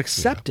pretty well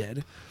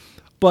accepted.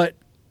 But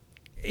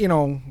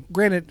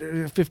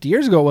granted, 50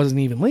 years ago, it wasn't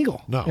even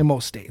legal in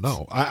most states.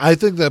 No, I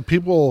think that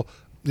people,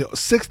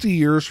 60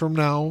 years from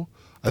now,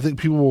 I think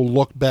people will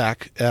look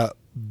back at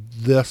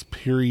this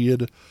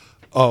period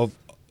of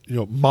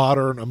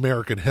modern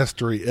American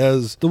history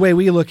as the way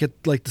we look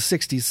at the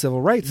 60s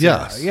civil rights.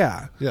 Yes.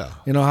 Yeah.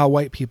 How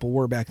white people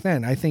were back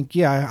then. I think,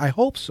 I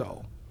hope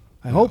so.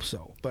 I hope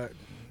so. But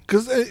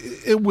because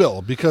it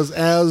will, because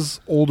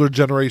as older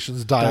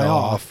generations die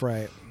off,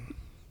 right,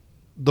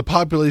 the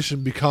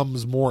population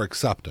becomes more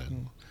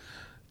accepting.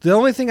 The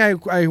only thing I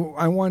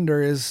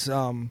wonder is,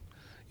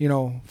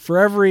 for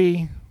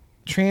every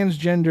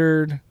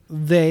transgendered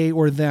they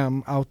or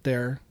them out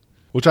there,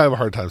 which I have a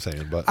hard time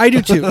saying, but I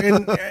do too,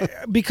 and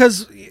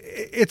because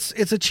it's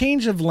a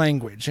change of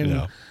language,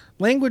 and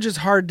language is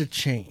hard to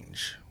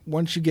change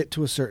once you get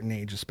to a certain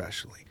age,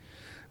 especially.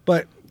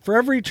 But for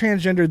every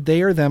transgendered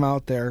they or them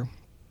out there,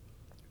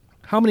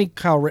 how many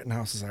Kyle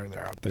Rittenhouses are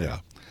there out there?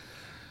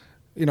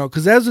 Yeah,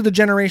 because those are the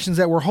generations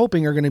that we're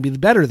hoping are going to be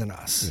better than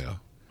us. Yeah,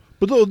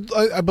 but though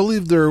I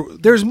believe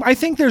I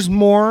think there's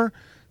more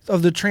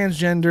of the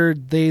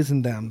transgendered theys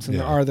and thems than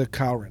there are the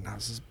Kyle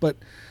Rittenhouses, but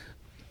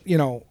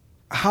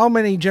how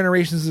many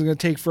generations is it going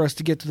to take for us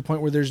to get to the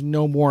point where there's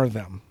no more of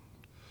them?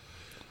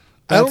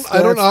 I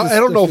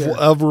don't know if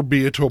we'll ever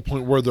be to a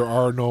point where there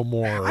are no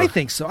more. I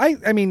think so.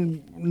 I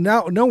mean,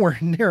 nowhere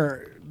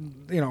near.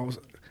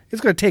 It's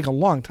going to take a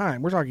long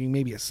time. We're talking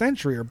maybe a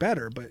century or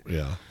better. But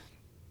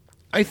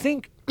I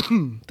think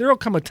there will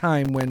come a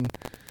time when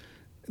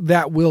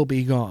that will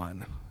be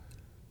gone.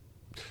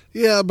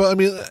 Yeah, but I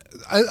mean,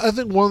 I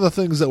think one of the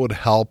things that would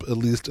help, at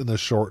least in the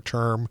short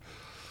term,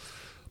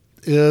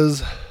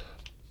 is.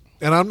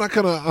 And I'm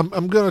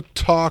going to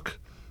talk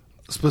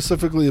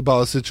specifically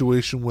about a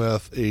situation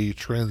with a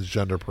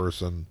transgender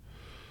person.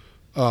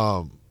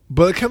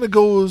 But it kind of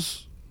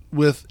goes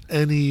with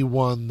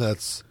anyone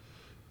that's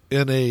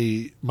in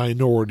a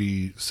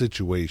minority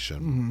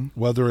situation,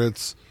 whether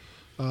it's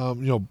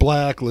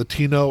black,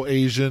 Latino,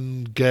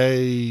 Asian,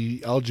 gay,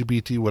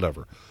 LGBT,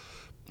 whatever.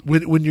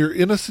 When you're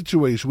in a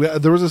situation,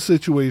 there was a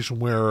situation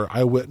where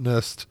I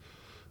witnessed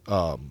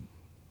a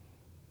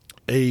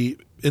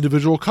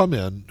individual come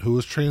in who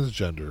was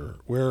transgender,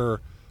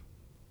 where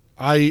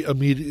I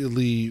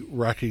immediately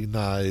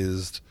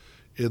recognized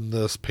in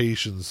this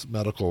patient's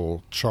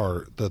medical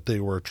chart that they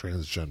were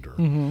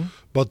transgender.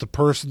 But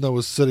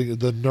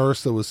the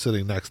nurse that was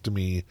sitting next to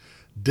me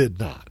did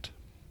not.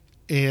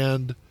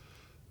 And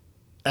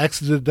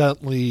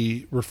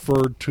accidentally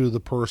referred to the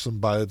person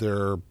by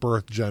their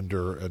birth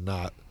gender and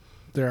not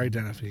Their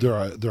identity.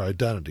 Their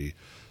identity.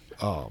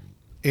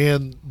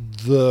 And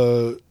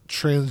the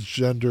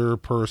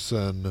transgender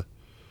person,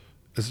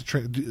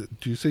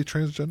 do you say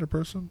transgender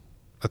person?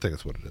 I think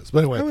that's what it is.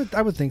 But anyway,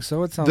 I would think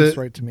so. It sounds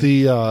right to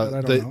me.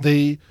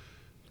 They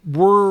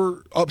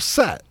were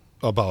upset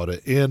about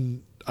it,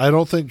 and I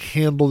don't think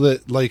handled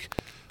it, like,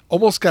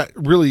 almost got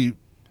really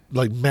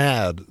like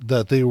mad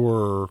that they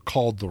were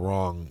called the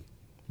wrong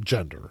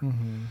gender.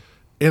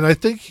 And I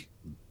think,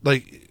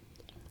 like,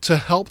 to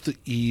help the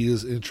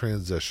ease in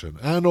transition,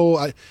 I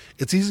know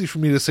it's easy for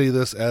me to say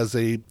this as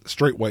a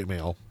straight white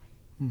male,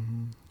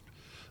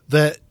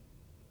 that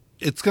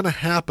it's going to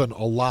happen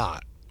a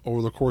lot over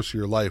the course of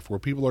your life where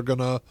people are going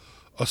to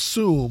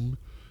assume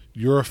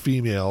you're a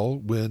female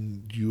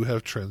when you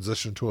have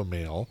transitioned to a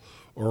male,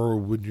 or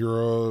when you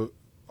were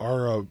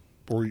a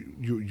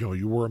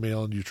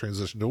male and you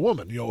transitioned to a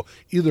woman.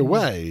 Either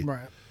way,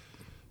 right.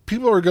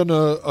 People are going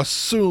to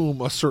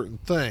assume a certain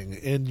thing,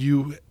 and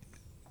you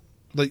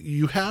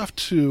have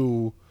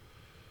to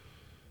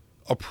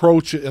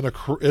approach it in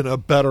a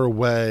better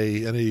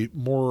way, in a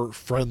more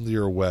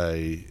friendlier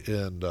way,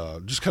 and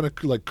just kind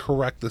of like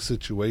correct the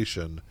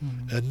situation,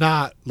 and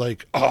not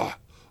like, oh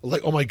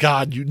my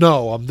God,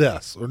 I'm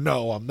this, or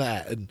no, I'm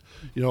that, and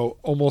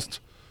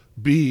almost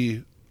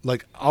be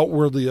like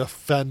outwardly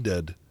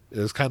offended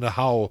is kind of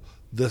how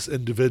this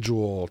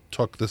individual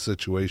took the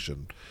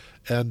situation,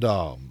 and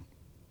I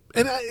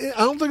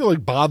don't think it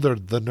like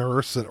bothered the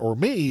nurse or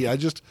me. I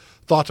just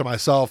thought to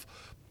myself,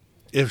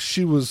 if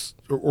she was,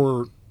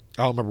 or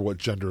I don't remember what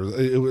gender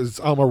it was.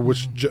 I don't remember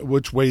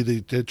which way they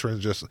did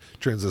transition.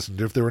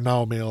 If they were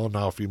now a male and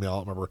now a female, I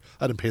don't remember.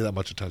 I didn't pay that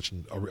much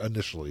attention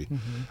initially.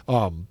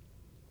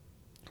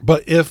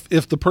 But if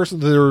the person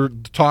they were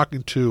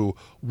talking to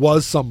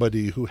was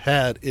somebody who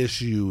had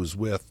issues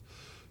with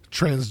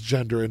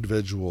transgender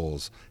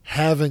individuals,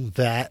 having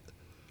that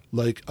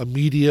like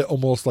immediate,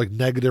 almost like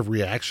negative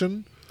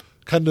reaction,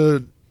 kind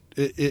of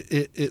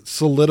it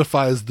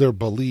solidifies their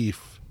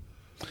belief.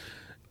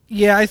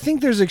 Yeah, I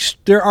think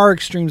there are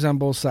extremes on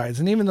both sides,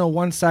 and even though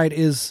one side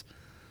is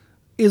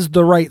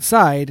the right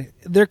side,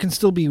 there can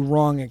still be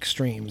wrong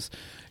extremes.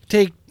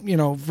 Take,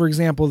 for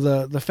example,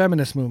 the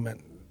feminist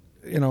movement.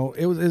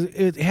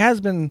 It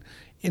has been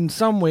in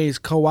some ways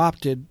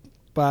co-opted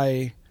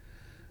by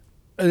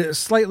a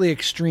slightly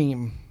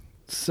extreme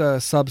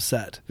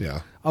subset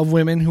of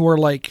women who are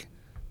like,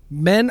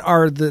 men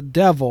are the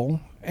devil,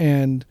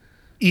 and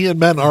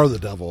men are the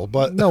devil,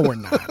 but no, we're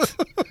not.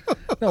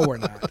 No, we're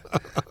not.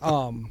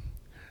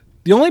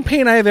 The only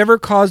pain I have ever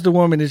caused a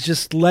woman is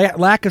just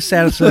lack of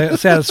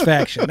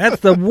satisfaction.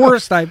 That's the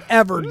worst I've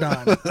ever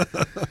done.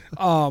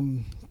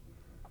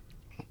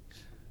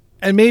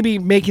 And maybe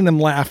making them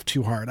laugh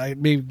too hard. I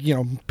maybe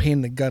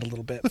pain the gut a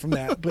little bit from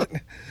that. But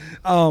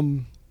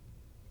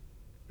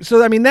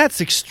so I mean,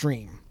 that's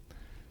extreme.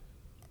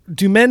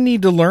 Do men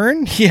need to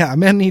learn? Yeah,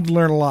 men need to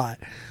learn a lot.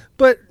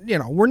 But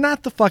we're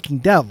not the fucking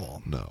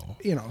devil. No.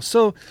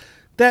 So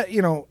that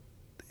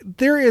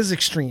there is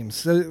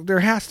extremes. There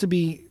has to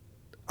be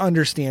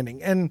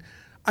understanding. And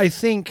I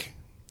think,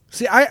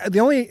 the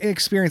only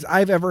experience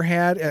I've ever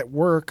had at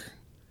work,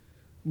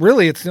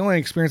 really, it's the only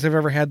experience I've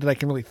ever had that I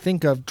can really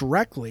think of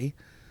directly.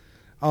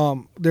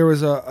 There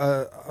was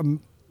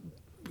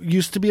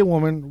used to be a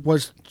woman,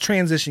 was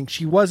transitioning.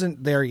 She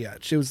wasn't there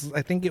yet.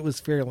 I think it was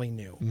fairly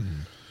new.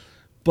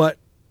 But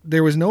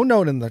there was no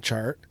note in the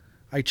chart.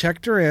 I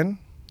checked her in.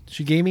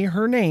 She gave me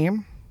her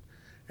name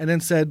and then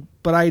said,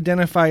 but I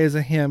identify as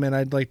a him and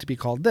I'd like to be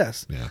called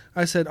this. Yeah.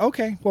 I said,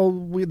 okay, well,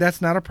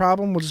 that's not a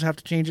problem. We'll just have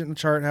to change it in the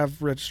chart,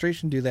 have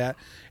registration do that.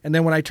 And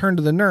then when I turned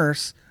to the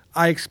nurse,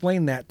 I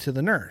explained that to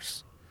the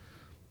nurse.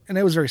 And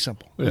it was very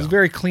simple. It was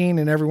very clean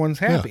and everyone's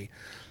happy. Yeah.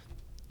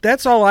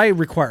 That's all I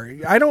require.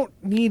 I don't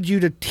need you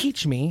to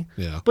teach me,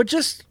 but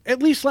just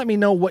at least let me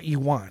know what you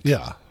want.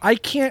 Yeah. I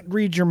can't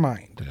read your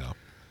mind. Yeah.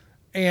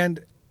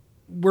 And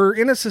we're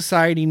in a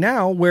society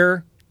now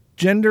where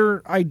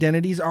gender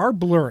identities are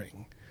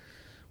blurring,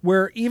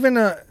 where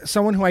even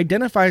someone who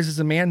identifies as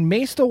a man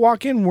may still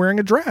walk in wearing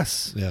a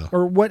dress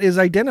or what is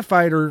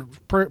identified or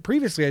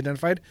previously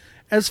identified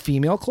as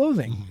female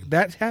clothing. Mm-hmm.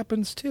 That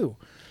happens too.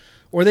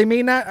 Or they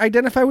may not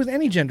identify with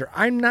any gender.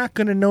 I'm not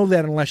going to know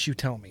that unless you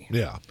tell me.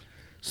 Yeah.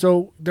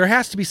 So there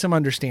has to be some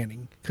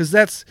understanding,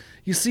 because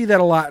you see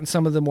that a lot in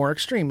some of the more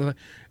extreme.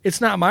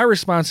 It's not my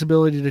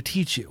responsibility to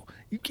teach you.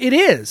 It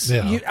is.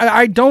 Yeah.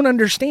 I don't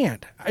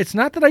understand. It's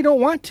not that I don't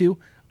want to.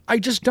 I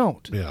just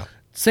don't. Yeah.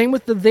 Same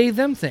with the they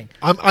them thing.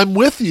 I'm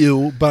with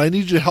you, but I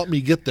need you to help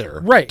me get there.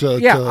 Right.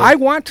 I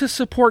want to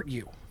support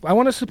you. I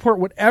want to support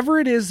whatever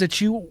it is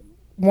that you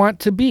want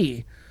to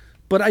be,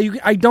 but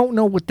I don't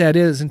know what that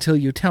is until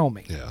you tell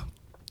me. Yeah.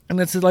 And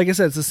it's like I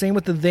said, it's the same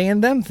with the they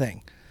and them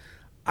thing.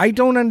 I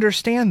don't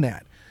understand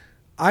that.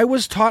 I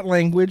was taught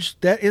language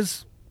that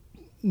is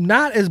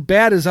not as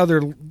bad as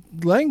other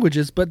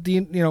languages, but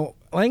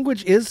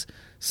language is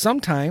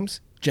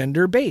sometimes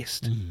gender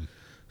based. Mm-hmm.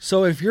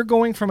 So if you're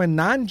going from a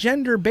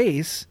non-gender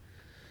base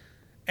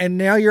and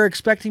now you're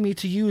expecting me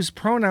to use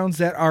pronouns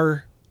that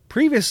are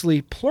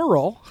previously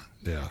plural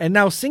and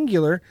now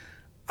singular,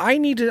 I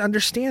need to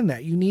understand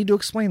that. You need to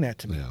explain that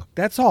to me. Yeah.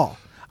 That's all.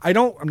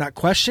 I'm not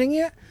questioning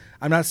it.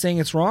 I'm not saying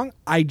it's wrong.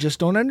 I just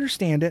don't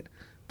understand it.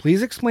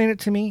 Please explain it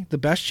to me the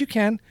best you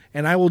can,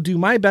 and I will do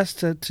my best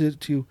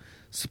to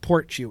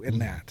support you in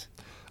that.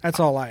 That's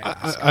all I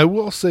ask. I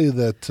will say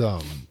that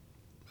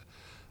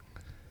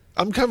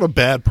I'm kind of a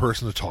bad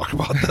person to talk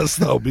about this,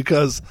 though,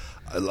 because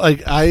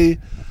I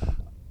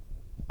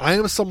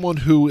am someone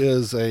who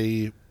is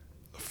a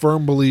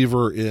firm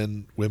believer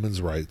in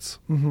women's rights.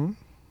 Mm-hmm.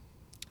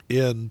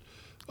 In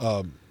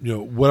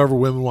whatever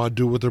women want to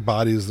do with their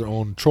body is their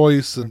own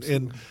choice,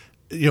 and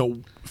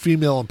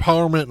female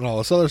empowerment and all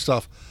this other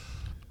stuff.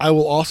 I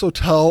will also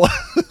tell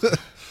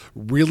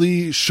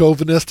really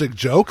chauvinistic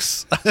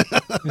jokes.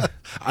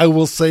 I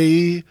will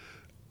say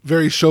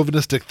very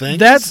chauvinistic things.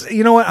 That's,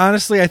 you know what,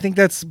 honestly, I think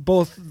that's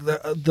both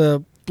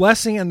the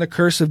blessing and the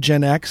curse of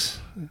Gen X,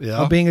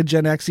 of being a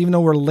Gen X, even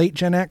though we're late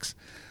Gen X,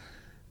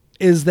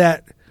 is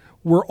that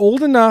we're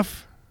old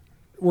enough,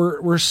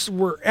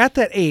 we're at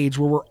that age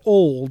where we're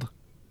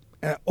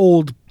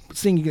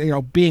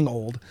being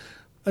old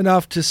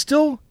enough to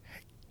still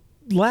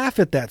laugh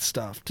at that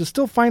stuff, to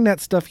still find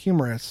that stuff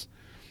humorous,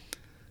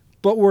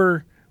 but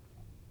we're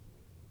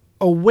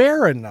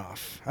aware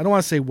enough. I don't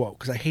want to say woke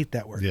because I hate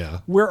that word. Yeah.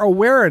 We're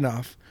aware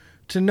enough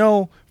to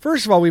know,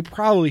 first of all, we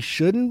probably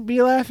shouldn't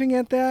be laughing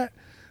at that,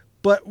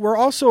 but we're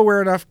also aware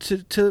enough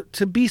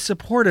to be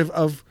supportive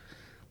of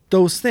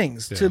those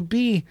things, to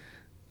be,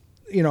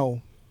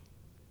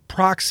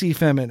 proxy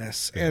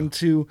feminists and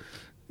to,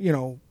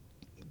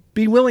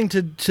 be willing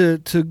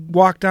to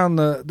walk down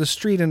the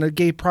street in a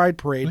gay pride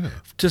parade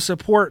to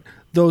support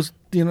those,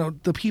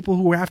 the people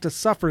who have to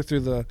suffer through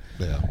the,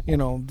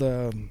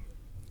 the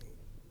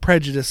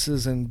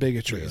prejudices and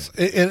bigotries.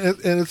 Yeah.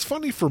 And it's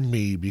funny for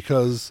me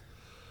because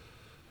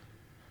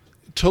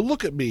to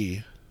look at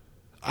me,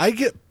 I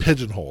get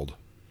pigeonholed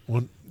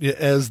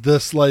as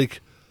this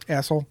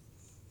asshole.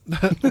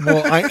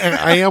 Well,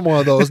 I am one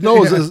of those.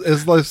 No,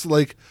 as less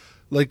like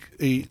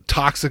a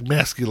toxic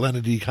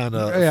masculinity kind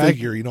of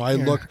figure. I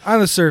look on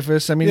the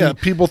surface. I mean,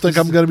 people think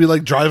I'm going to be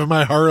driving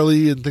my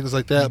Harley and things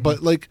like that.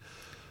 Mm-hmm. But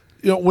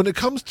when it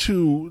comes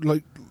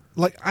to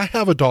I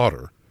have a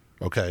daughter,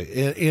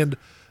 okay, and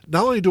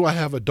not only do I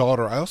have a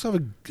daughter, I also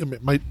have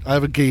I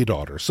have a gay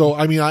daughter. So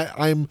I mean,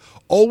 I'm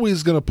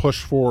always going to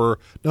push for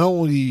not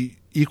only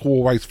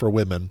equal rights for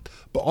women,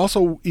 but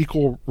also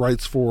equal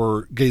rights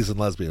for gays and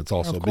lesbians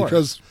also,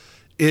 because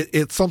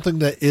it's something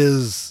that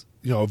is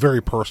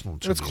very personal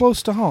to me. It's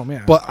close to home,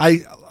 yeah. But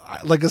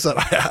like I said,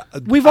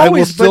 we've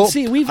always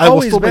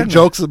make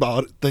jokes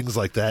about things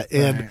like that,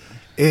 and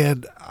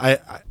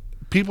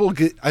people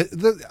get.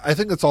 I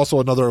think it's also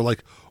another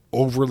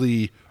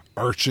overly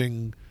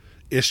arching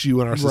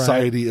issue in our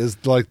society is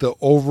the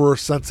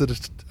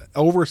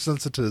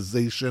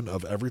oversensitization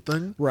of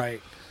everything.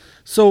 Right.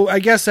 So I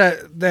guess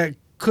that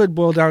could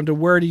boil down to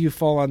where do you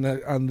fall on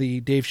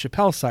the Dave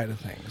Chappelle side of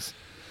things?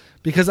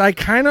 Because I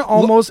kind of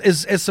almost,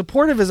 as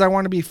supportive as I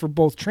want to be for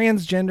both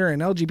transgender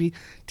and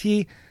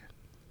LGBT,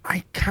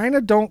 I kind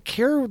of don't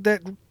care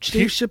that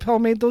Dave Chappelle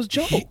made those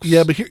jokes.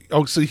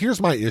 So here's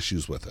my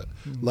issues with it.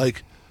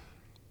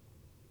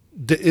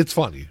 It's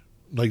funny.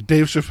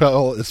 Dave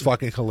Chappelle is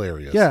fucking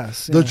hilarious.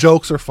 Yes. The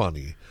jokes are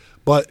funny.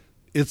 But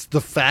it's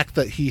the fact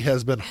that he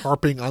has been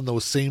harping on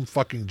those same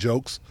fucking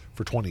jokes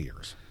for 20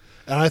 years.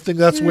 And I think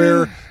that's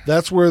where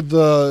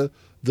the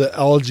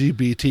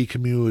LGBT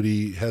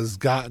community has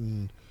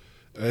gotten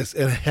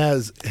and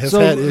has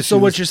had issues. So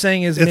what you're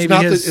saying is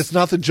it's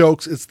not the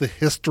jokes, it's the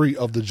history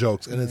of the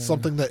jokes, and it's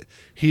something that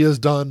he has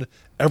done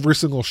every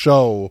single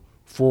show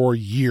for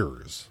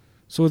years.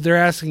 So what they're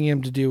asking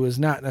him to do is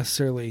not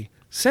necessarily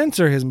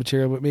censor his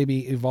material, but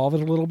maybe evolve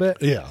it a little bit.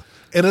 Yeah,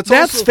 and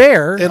that's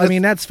fair. I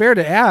mean, that's fair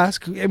to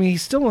ask. I mean,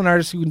 he's still an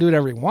artist who can do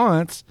whatever he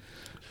wants.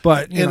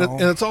 But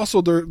and it's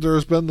also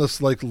there's been this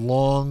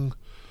long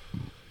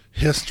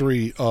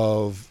history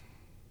of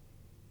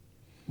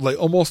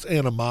almost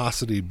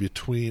animosity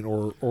between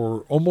or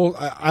almost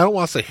I don't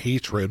want to say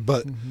hatred,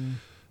 but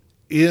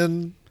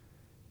in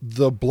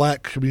the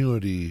black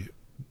community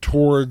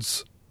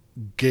towards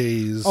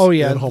gays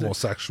and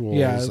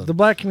homosexuals. The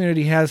black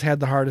community has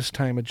had the hardest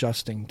time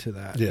adjusting to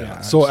that.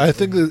 Yeah. So I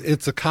think that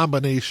it's a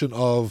combination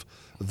of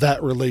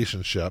that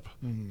relationship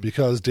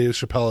because Dave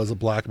Chappelle is a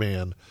black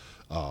man.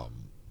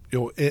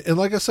 And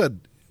like I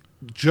said,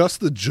 just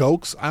the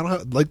jokes, I don't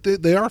have, like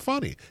they are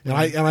funny, and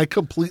I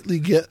completely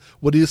get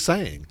what he's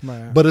saying.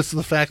 Right. But it's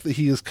the fact that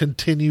he has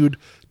continued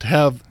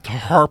to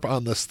harp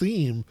on this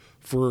theme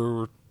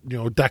for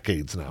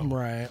decades now.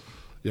 Right.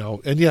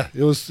 And yeah,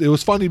 it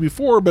was funny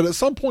before, but at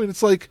some point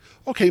it's like,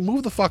 okay,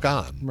 move the fuck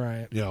on.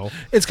 Right.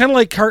 It's kind of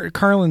like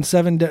Carlin's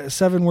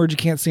seven words you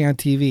can't say on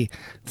TV.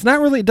 It's not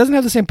really. It doesn't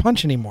have the same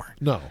punch anymore.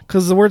 No,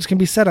 because the words can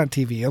be said on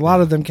TV. A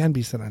lot of them can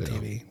be said on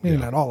TV. Maybe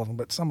not all of them,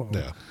 but some of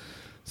them. Yeah.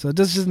 So it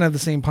doesn't have the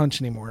same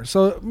punch anymore.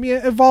 So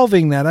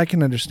evolving that, I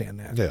can understand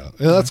that. Yeah,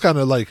 and that's kind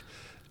of like,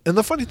 and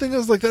the funny thing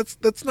is, like,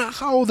 that's not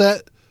how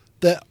that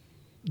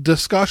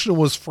discussion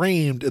was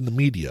framed in the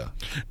media.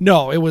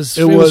 No, it was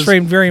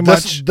framed very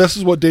much. This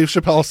is what Dave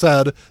Chappelle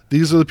said.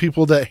 These are the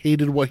people that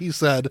hated what he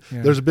said.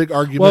 Yeah. There's a big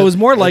argument. Well, it was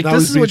more like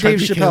this is what Dave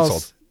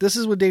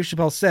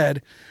Chappelle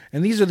said,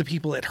 and these are the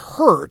people it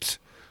hurt,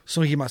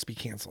 so he must be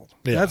canceled.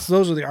 Yeah.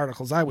 Those are the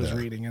articles I was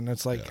reading, and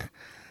it's like,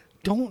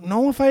 don't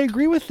know if I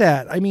agree with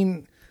that. I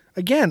mean,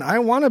 again, I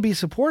want to be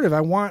supportive.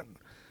 I'm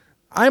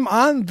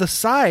on the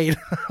side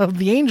of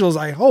the Angels,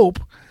 I hope,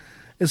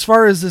 as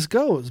far as this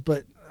goes,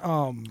 but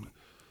I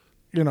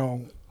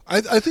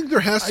think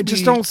there has to I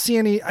just don't see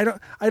any.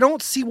 I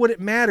don't see what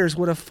it matters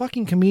what a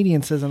fucking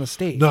comedian says on a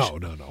stage. No.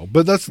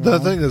 But that's the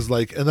thing is,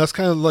 like, and that's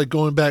kind of like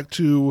going back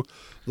to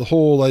the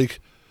whole, like,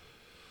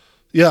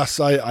 yes,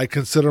 I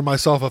consider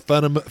myself a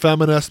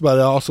feminist, but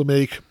I also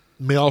make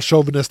male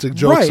chauvinistic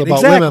jokes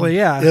about women.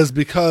 Yeah. Is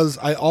because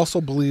I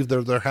also believe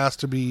there has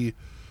to be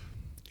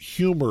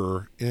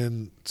humor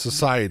in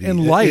society,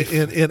 in life,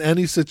 in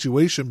any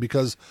situation,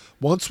 because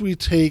once we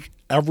take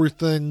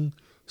everything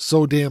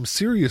so damn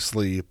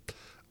seriously,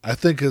 I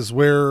think is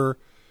where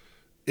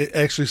it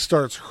actually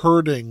starts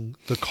hurting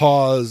the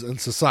cause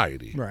and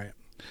society. Right.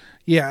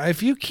 Yeah,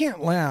 if you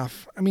can't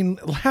laugh, I mean,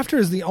 laughter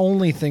is the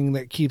only thing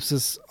that keeps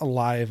us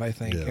alive, I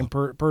think. Yeah. And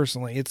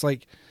personally, it's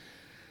like,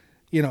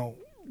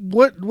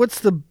 what's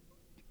the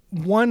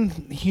one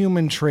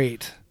human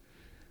trait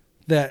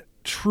that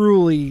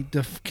truly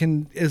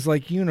is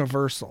like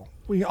universal?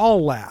 We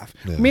all laugh.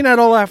 Yeah. We may not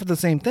all laugh at the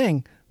same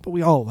thing, but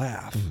we all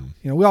laugh.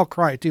 Mm-hmm. We all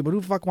cry too, but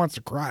who the fuck wants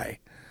to cry?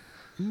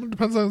 It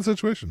depends on the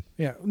situation.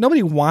 Yeah,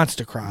 nobody wants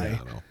to cry.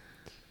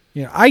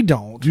 Yeah, I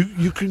don't.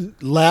 You can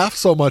laugh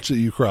so much that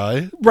you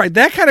cry. Right,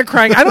 that kind of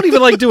crying. I don't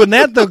even like doing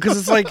that though,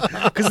 because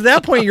at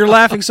that point you're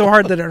laughing so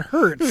hard that it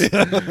hurts.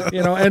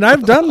 Yeah. And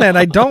I've done that.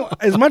 I don't,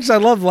 as much as I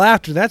love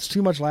laughter, that's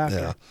too much laughter.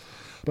 Yeah.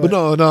 But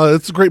no,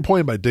 it's a great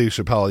point by Dave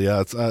Chappelle.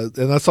 Yeah, it's and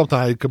that's something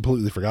I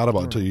completely forgot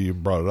about until you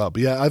brought it up.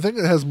 But yeah, I think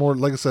it has more.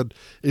 Like I said,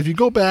 if you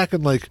go back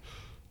and like,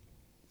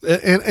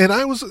 and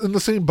I was in the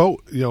same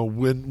boat.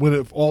 When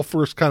it all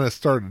first kind of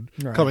started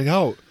coming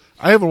out.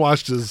 I haven't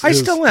watched his. I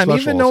still am,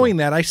 even knowing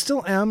also. that. I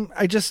still am.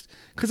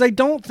 Because I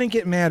don't think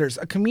it matters.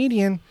 A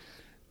comedian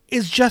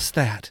is just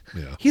that.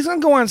 Yeah. He's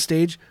going to go on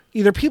stage.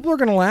 Either people are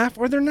going to laugh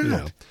or they're not.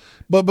 Yeah.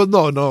 But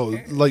no.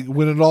 Like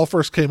when it all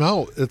first came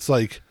out, it's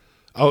like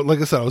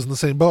I said, I was in the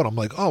same boat. I'm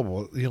like, oh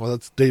well,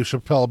 that's Dave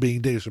Chappelle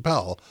being Dave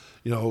Chappelle.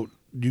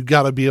 You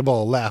got to be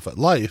able to laugh at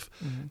life.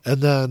 Mm-hmm.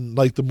 And then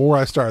like the more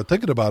I started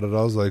thinking about it,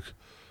 I was like,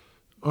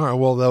 all right,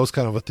 well that was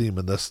kind of a theme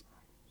in this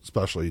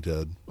special he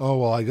did. Oh,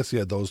 well, I guess he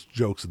had those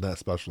jokes in that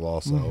special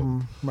also.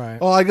 Mm-hmm. Right.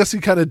 Oh, I guess he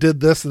kind of did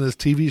this in his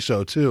TV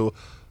show too.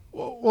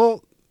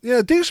 Well,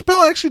 yeah, Dave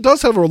Chappelle actually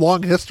does have a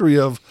long history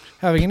of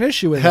having an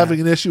issue with with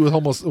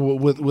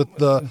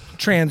the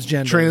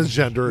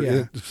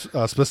transgender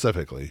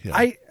specifically.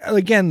 Yeah.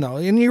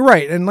 And you're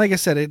right. And like I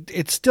said,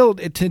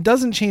 it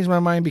doesn't change my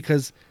mind,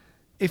 because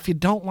if you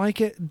don't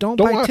like it, don't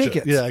buy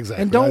tickets. Yeah,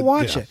 exactly. And don't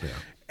watch it. Yeah.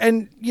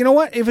 And you know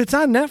what? If it's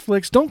on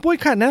Netflix, don't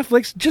boycott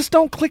Netflix. Just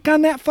don't click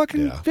on that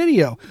fucking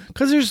video,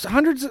 because there's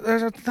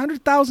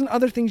 100,000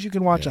 other things you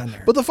can watch on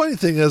there. But the funny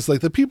thing is,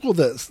 like, the people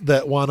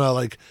that want to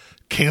like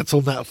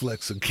cancel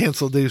Netflix and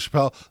cancel Dave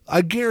Chappelle,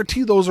 I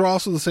guarantee those are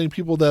also the same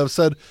people that have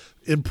said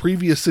in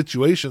previous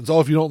situations, "Oh,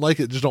 if you don't like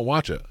it, just don't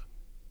watch it."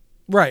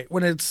 Right,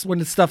 when it's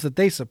stuff that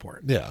they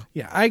support. Yeah,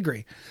 I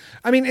agree.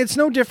 I mean, it's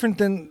no different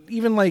than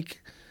even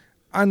like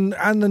on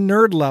the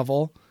nerd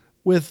level,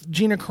 with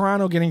Gina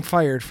Carano getting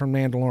fired from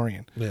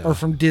Mandalorian or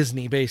from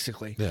Disney,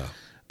 basically. Yeah.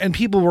 And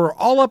people were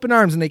all up in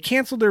arms and they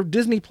canceled their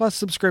Disney Plus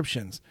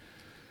subscriptions.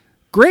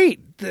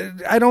 Great.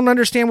 I don't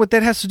understand what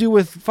that has to do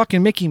with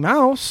fucking Mickey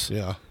Mouse.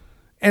 Yeah.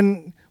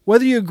 And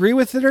whether you agree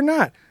with it or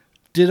not.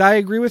 Did I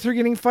agree with her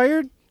getting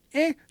fired?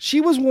 She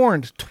was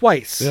warned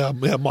twice. Yeah,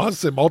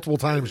 multiple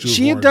times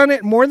she had done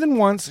it more than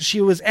once.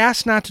 She was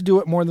asked not to do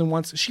it more than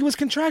once. She was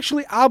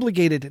contractually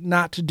obligated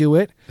not to do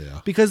it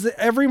because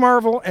every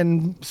Marvel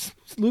and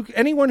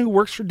anyone who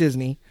works for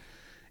Disney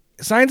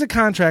signs a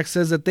contract,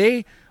 says that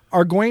they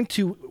are going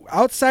to,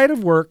 outside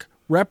of work,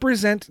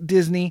 represent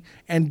Disney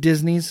and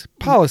Disney's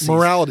policies.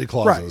 Morality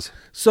clauses. Right.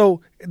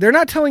 So they're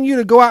not telling you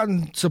to go out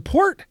and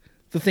support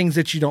the things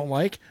that you don't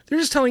like. They're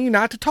just telling you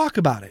not to talk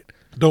about it.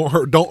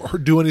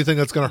 Don't do anything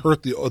that's going to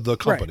hurt the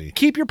company. Right.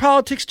 Keep your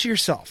politics to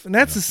yourself. And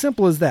that's as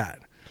simple as that.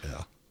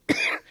 Yeah.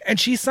 And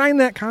she signed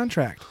that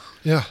contract.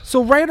 Yeah.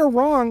 So right or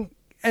wrong,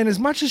 And as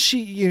much as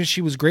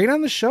she was great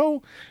on the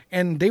show,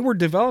 and they were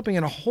developing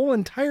a whole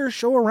entire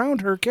show around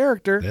her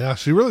character. Yeah,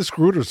 she really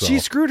screwed herself. She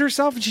screwed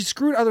herself, and she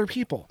screwed other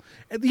people.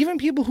 And even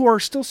people who are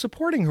still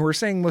supporting her were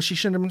saying, well, she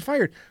shouldn't have been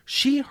fired.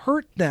 She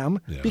hurt them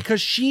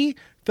because she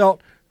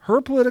felt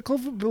her political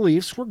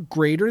beliefs were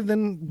greater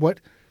than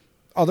what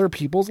other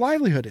people's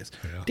livelihood is.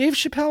 Yeah. Dave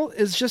Chappelle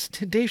is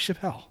just Dave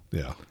Chappelle.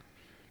 Yeah.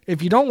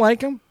 If you don't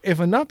like him, if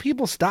enough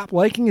people stop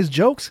liking his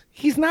jokes,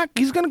 he's going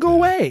to go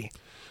away.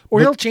 Or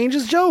he'll change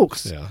his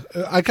jokes. Yeah,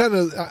 I kind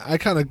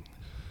of,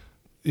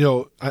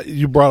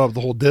 you brought up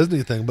the whole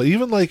Disney thing, but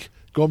even like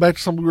going back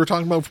to something we were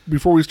talking about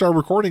before we started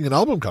recording in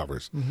album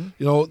covers,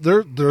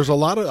 there's a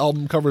lot of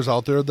album covers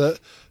out there that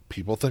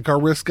people think are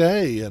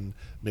risque and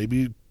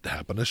maybe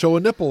happen to show a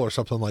nipple or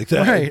something like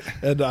that. Right.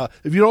 And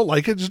if you don't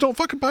like it, just don't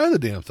fucking buy the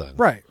damn thing.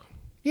 Right.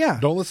 Yeah.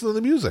 Don't listen to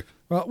the music.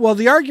 Well,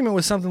 the argument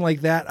with something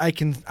like that, I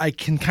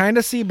can kind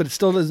of see, but it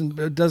still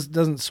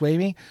doesn't sway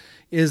me.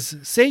 Is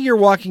say you're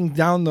walking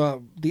down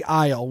the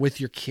aisle with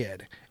your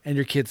kid and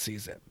your kid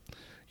sees it.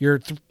 Your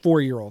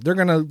 4-year-old. They're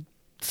going to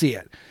see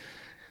it.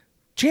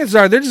 Chances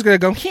are they're just going to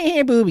go,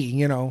 hey,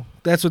 booby,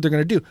 that's what they're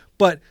going to do.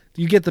 But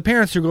you get the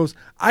parents who goes,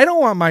 I don't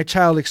want my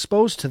child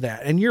exposed to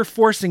that. And you're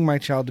forcing my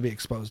child to be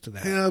exposed to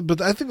that. Yeah,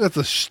 but I think that's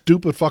a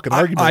stupid fucking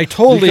argument. I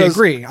totally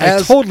agree.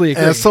 I totally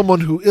agree. As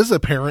someone who is a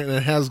parent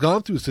and has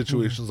gone through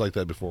situations like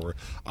that before,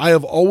 I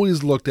have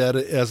always looked at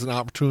it as an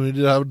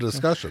opportunity to have a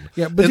discussion.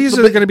 Yeah, but these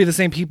are going to be the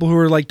same people who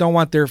are like, don't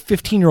want their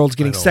 15-year-olds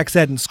getting sex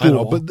ed in school. I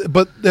know,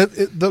 but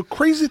the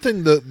crazy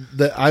thing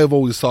that I have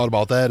always thought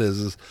about that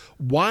is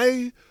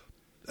why,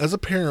 as a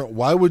parent,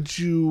 why would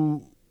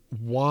you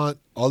want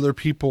other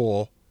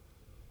people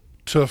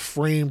to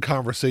frame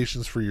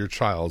conversations for your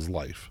child's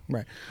life?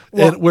 Right.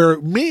 Well, and where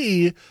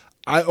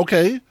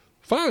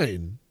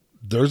fine.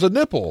 There's a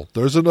nipple.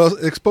 There's an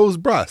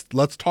exposed breast.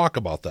 Let's talk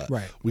about that.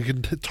 Right. We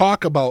can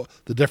talk about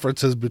the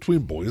differences between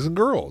boys and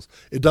girls.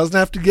 It doesn't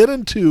have to get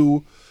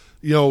into,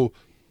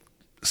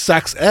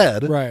 sex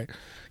ed. Right.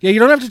 Yeah, you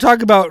don't have to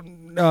talk about,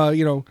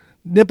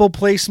 nipple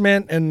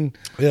placement and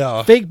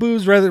fake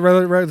boobs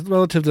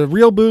relative to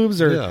real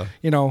boobs, or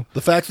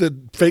the fact that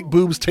fake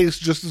boobs taste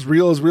just as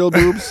real as real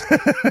boobs.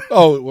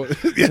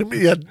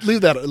 Leave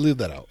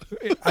that out.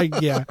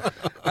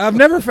 I've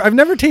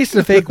never tasted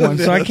a fake one,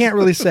 so I can't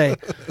really say.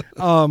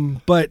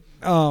 But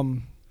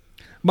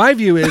my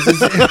view is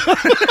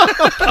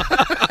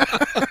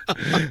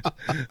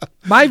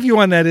my view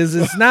on that is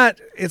it's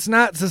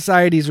not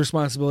society's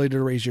responsibility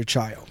to raise your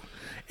child.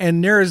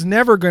 And there is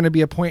never going to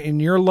be a point in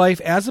your life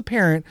as a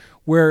parent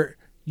where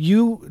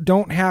you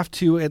don't have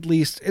to, at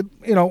least,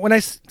 when I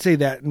say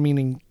that,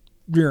 meaning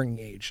rearing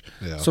age.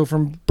 Yeah. So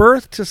from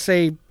birth to,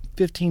 say,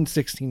 15,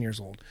 16 years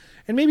old,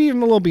 and maybe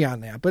even a little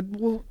beyond that, but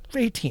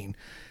 18,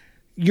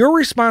 your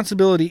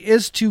responsibility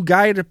is to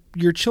guide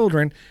your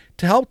children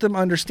to help them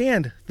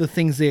understand the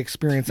things they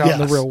experience out in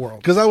the real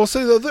world. Because I will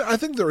say that I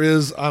think there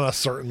is, on a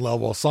certain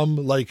level,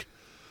 some,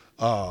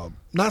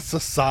 not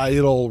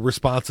societal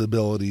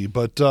responsibility,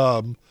 but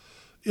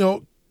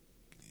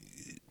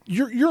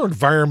your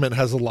environment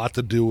has a lot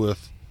to do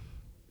with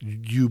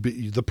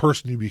the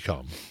person you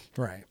become.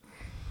 Right.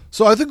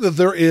 So I think that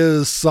there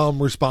is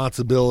some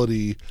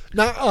responsibility,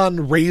 not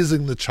on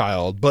raising the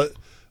child, but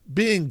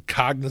being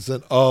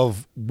cognizant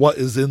of what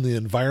is in the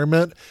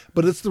environment.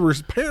 But it's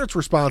the parent's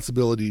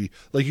responsibility,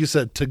 like you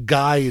said, to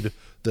guide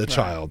the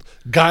child,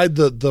 guide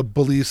the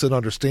beliefs and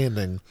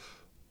understanding.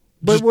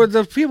 But what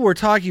the people we're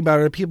talking about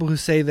are the people who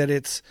say that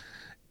it's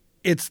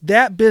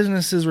that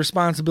business's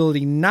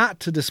responsibility not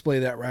to display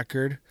that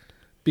record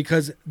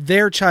because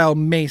their child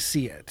may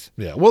see it.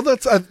 Yeah, well,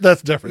 that's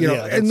different.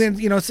 And then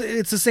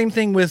it's the same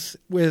thing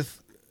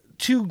with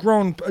two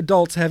grown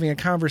adults having a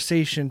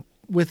conversation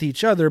with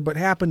each other, but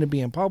happen to be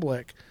in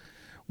public.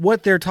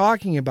 What they're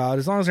talking about,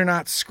 as long as they're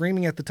not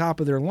screaming at the top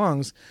of their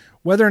lungs,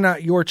 whether or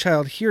not your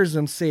child hears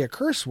them say a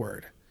curse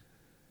word.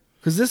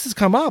 Because this has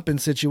come up in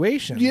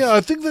situations. Yeah,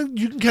 I think that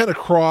you can kind of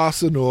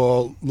cross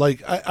into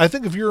I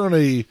think if you're in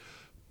a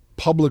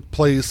public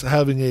place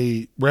having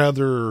a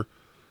rather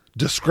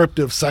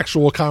descriptive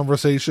sexual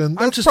conversation,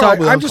 I'm just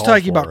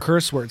talking about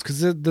curse words,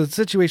 because the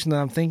situation that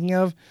I'm thinking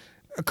of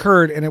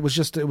occurred and it was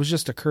just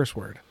a curse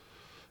word.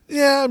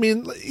 Yeah, I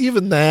mean,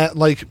 even that,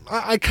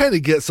 I kind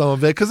of get some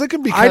of it, because it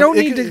can be.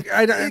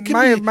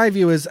 My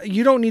view is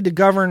you don't need to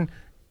govern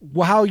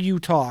how you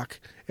talk.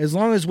 As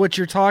long as what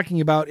you're talking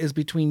about is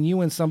between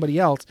you and somebody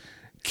else,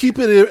 keep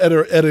it at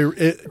a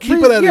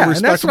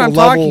respectable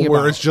level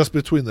where it's just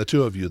between the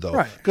two of you,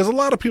 though. Because a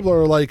lot of people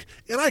are like,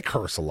 and I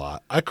curse a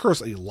lot. I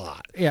curse a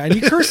lot. Yeah, and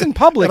you curse in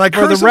public. And I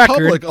curse in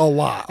public a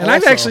lot. And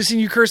I've actually seen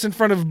you curse in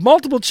front of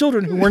multiple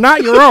children who were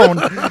not your own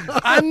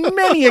on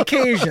many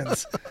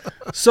occasions.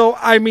 So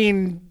I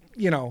mean,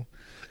 it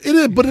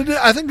is, but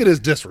I think it is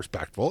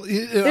disrespectful.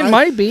 It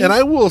might be, and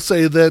I will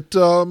say that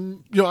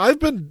I've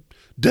been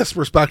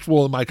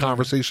disrespectful in my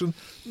conversation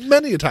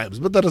many a times,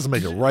 but that doesn't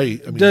make it right.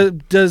 I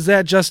mean, does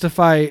that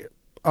justify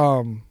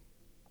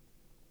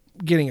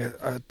getting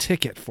a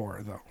ticket for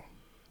it, though?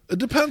 It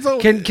depends on.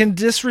 Can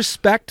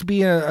disrespect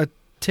be a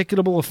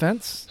ticketable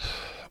offense?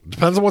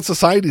 Depends on what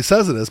society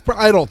says it is.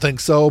 I don't think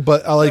so,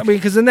 but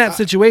because in that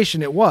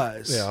situation it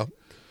was. Yeah.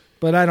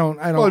 But I don't.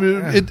 Well, I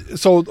mean,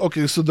 so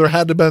there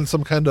had to have been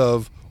some kind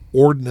of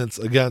ordinance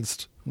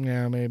against.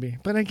 Yeah, maybe.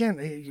 But again,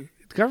 the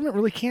government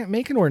really can't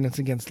make an ordinance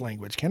against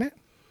language, can it?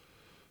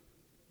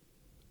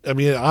 I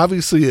mean,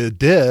 obviously it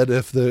did.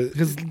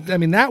 Because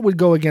that would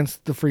go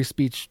against the free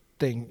speech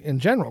thing in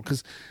general.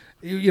 Because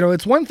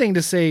it's one thing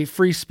to say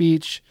free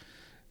speech.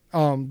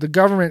 The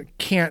government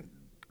can't.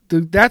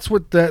 That's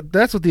what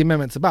the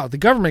amendment's about. The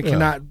government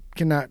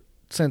cannot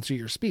censor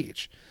your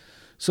speech.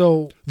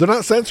 So they're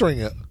not censoring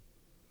it.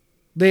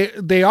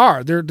 They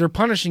are. They're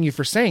punishing you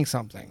for saying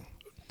something.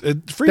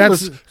 Freedom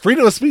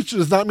of speech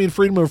does not mean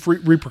freedom of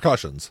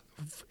repercussions.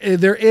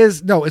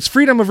 It's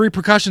freedom of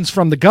repercussions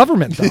from the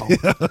government,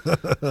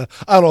 though.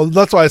 I don't know.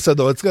 That's why I said,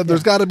 though,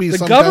 there's got to be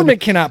the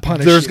government cannot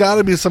punish. There's got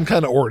to be some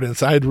kind of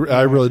ordinance. I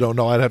really don't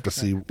know. I'd have to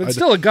see. But it's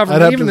still a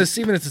government. Even if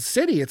it's a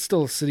city, it's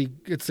still a city.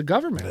 It's the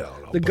government.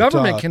 The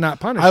government cannot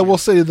punish. I will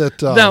say that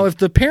now, if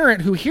the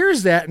parent who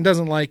hears that and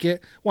doesn't like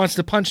it wants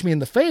to punch me in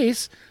the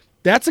face,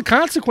 that's a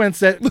consequence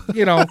that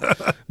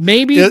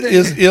maybe it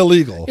is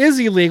illegal. Is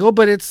illegal,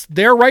 but it's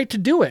their right to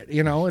do it.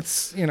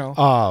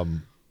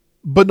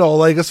 But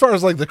no, as far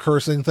as the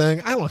cursing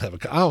thing, I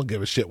don't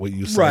give a shit what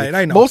you say. Right,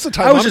 I know. Most of the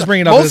time, I was just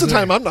bringing it up. Most of the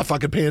time, I'm not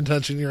fucking paying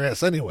attention to your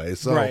ass anyway.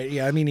 So right,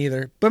 yeah, me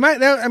neither. But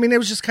it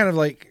was just kind of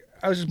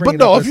I was just bringing.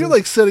 But it no, up if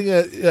you're sitting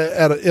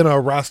in a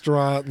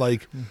restaurant,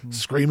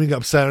 screaming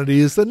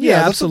obscenities, then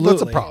absolutely,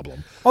 that's a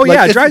problem. Oh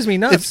yeah, it drives me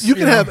nuts. If you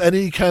can have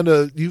any kind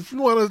of, you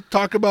want to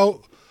talk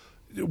about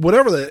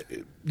whatever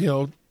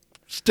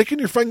sticking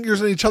your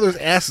fingers in each other's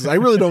asses. I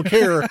really don't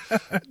care.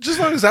 Just as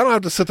long as I don't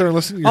have to sit there and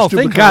listen to your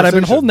stupid thank God, I've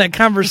been holding that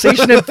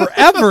conversation in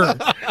forever.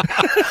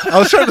 I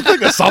was trying to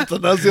think of something.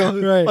 That's the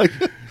only right.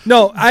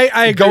 No,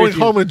 I agree going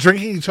home and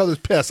drinking each other's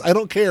piss. I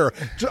don't care.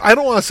 I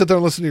don't want to sit there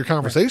and listen to your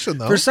conversation,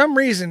 though. For some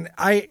reason,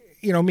 I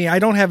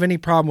don't have any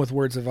problem with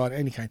words of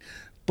any kind.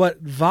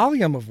 But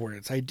volume of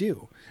words, I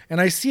do.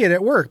 And I see it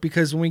at work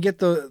because when we get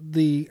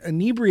the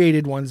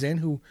inebriated ones in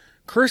who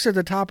curse at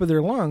the top of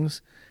their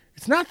lungs,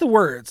 it's not the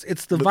words.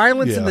 It's the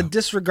violence and the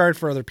disregard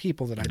for other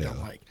people that I don't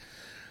like.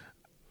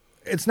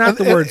 It's not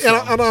the words.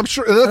 And I'm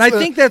sure. And I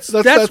think that's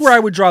where I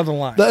would draw the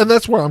line. And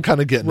that's where I'm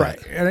kind of getting right.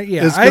 at. And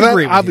I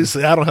agree with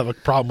obviously, you. I don't have a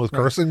problem with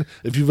cursing. Right.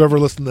 If you've ever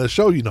listened to the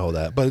show, you know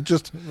that. But it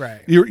just,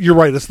 right. You're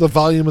right. It's the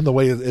volume and the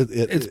way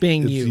it's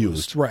being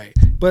used. Right.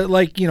 But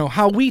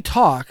how we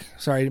talk,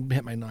 sorry, I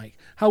hit my mic.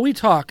 How we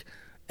talk,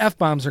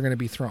 F-bombs are going to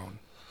be thrown.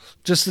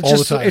 It's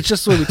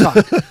just the way we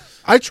talk.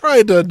 I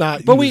tried to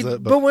not use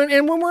it. But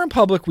when we're in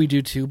public, we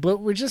do too.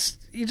 But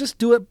you just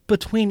do it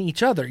between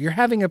each other. You're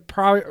having a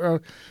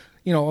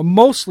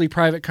mostly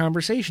private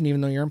conversation,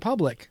 even though you're in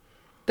public.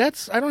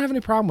 I don't have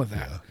any problem with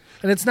that. Yeah.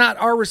 And it's not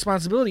our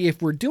responsibility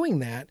if we're doing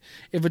that.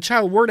 If a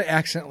child were to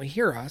accidentally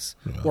hear us,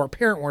 or a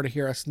parent were to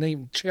hear us, and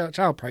the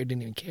child probably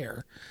didn't even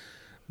care.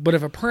 But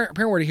if a parent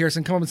were to hear us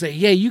and come up and say,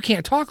 "Yeah, you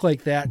can't talk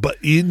like that,"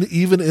 but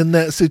even in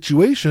that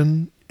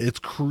situation, it's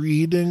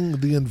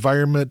creating the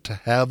environment to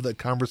have that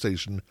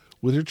conversation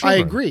with your children.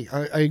 I agree.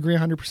 I agree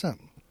 100%.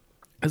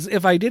 Because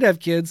if I did have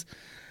kids,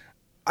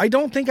 I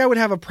don't think I would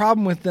have a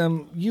problem with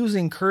them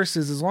using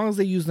curses as long as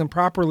they use them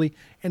properly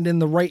and in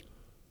the right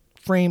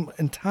frame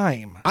and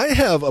time. I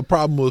have a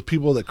problem with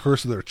people that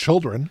curse their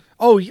children.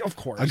 Oh, of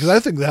course. Because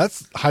I think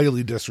that's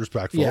highly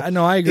disrespectful. Yeah,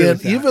 no, I agree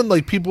with that. And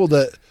even people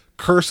that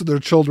curse their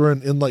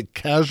children in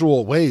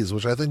casual ways,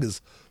 which I think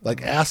is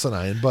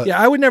asinine. But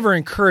yeah, I would never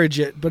encourage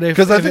it. But if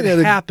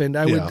it happened,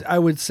 I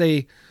would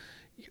say,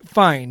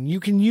 fine,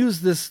 you can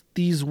use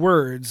these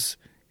words,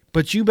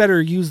 but you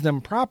better use them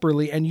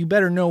properly, and you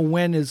better know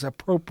when is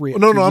appropriate.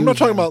 No, I'm not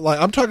talking about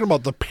I'm talking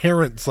about the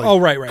parents.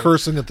 Right.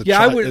 Cursing at the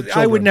child.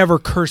 I would never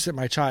curse at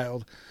my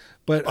child,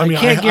 but I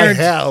can't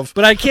guarantee. I have,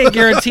 but I can't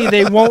guarantee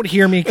they won't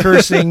hear me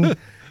cursing.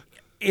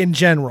 In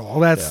general,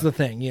 that's the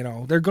thing.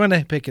 They're going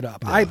to pick it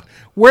up. Yeah.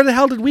 Where the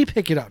hell did we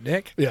pick it up,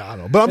 Nick? Yeah, I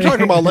know. But I'm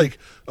talking about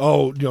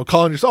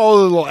calling yourself a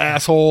little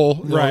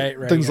asshole, right,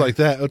 things like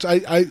that. Which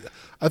I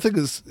think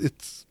it's.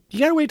 You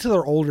got to wait till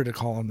they're older to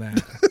call them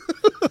that.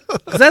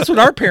 Because that's what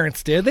our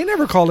parents did. They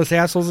never called us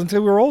assholes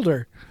until we were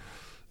older.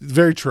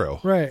 Very true.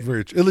 Right.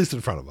 At least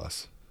in front of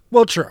us.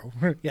 Well, true.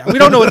 Yeah, we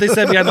don't know what they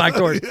said behind locked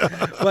doors,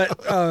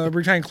 but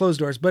behind closed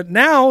doors. But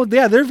now,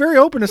 they're very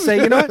open to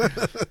say, you know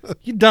what,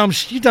 you dumb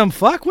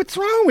fuck, what's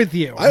wrong with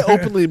you? I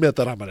openly admit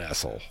that I'm an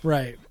asshole.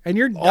 Right, and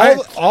you're all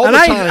the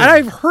time. And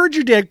I've heard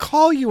your dad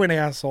call you an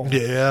asshole.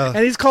 Yeah,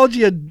 and he's called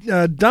you a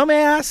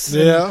dumbass.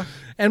 Yeah,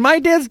 and my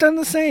dad's done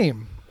the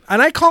same,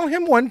 and I call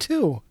him one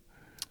too.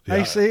 Yeah.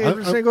 I say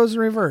it goes in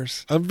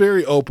reverse. I'm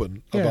very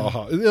open about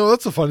how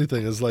that's the funny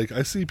thing is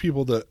I see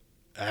people that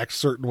act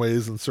certain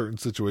ways in certain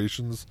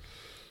situations,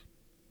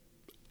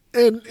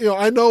 and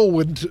I know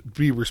when to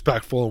be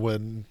respectful and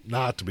when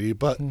not to be,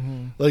 but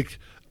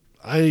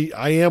I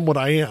am what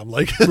I am,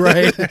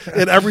 right.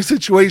 In every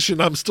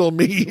situation I'm still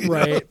me,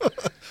 right.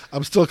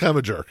 I'm still kind of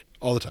a jerk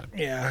all the time.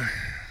 Yeah,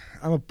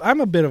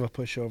 I'm a bit of a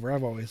pushover.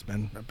 I've always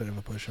been a bit of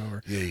a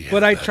pushover, yeah,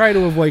 but I try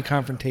to avoid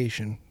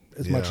confrontation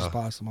as much as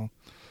possible.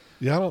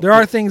 Yeah, there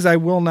are things I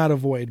will not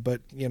avoid,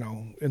 but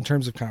in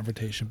terms of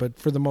confrontation. But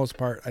for the most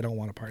part, I don't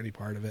want a party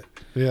part of it.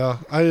 Yeah,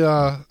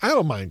 I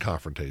don't mind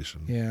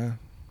confrontation. Yeah.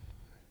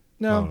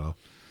 I don't know.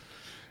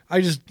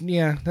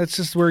 That's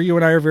just where you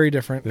and I are very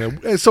different.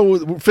 Yeah.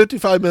 So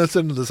 55 minutes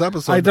into this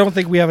episode, I don't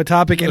think we have a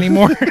topic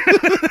anymore.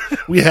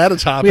 We had a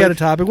topic.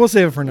 We'll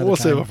save it for another time. We'll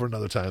save it for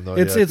another time, though.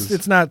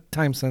 It's not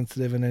time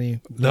sensitive in any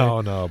way.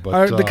 No,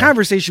 but the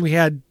conversation we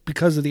had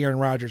because of the Aaron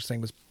Rodgers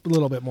thing was a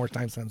little bit more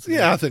time sensitive.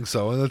 Yeah, I think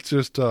so. And it's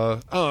just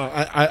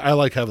I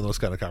like having those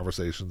kind of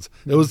conversations.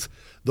 It was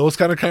those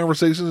kind of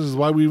conversations is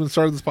why we even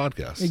started this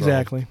podcast.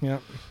 Exactly. So, yeah.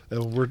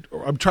 And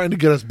I'm trying to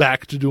get us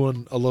back to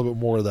doing a little bit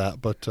more of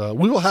that, but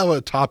we will have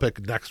a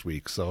topic next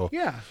week. So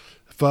yeah.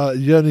 If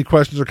you have any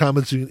questions or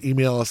comments, you can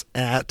email us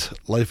at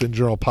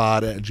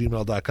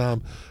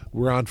lifeinjournalpod@gmail.com.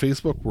 We're on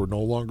Facebook. We're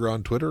no longer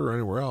on Twitter or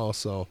anywhere else.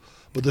 So,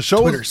 but the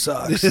show Twitter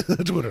sucks.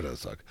 Twitter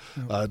does suck.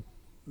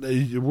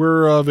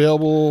 We're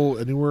available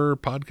anywhere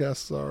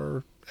podcasts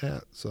are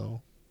at.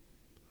 So,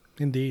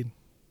 indeed.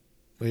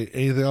 Wait,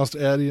 anything else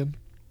to add, Ian?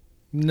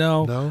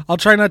 No. I'll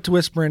try not to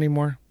whisper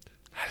anymore.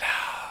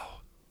 Hello.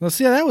 Well,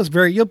 see, that was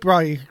very. You'll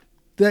probably.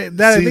 I think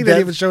that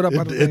even showed up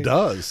on the thing. It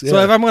does. Yeah.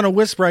 So if I'm going to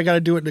whisper, I got to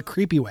do it in a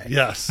creepy way.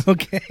 Yes.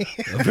 Okay.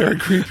 A very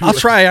creepy. I'll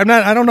try. I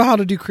don't know how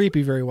to do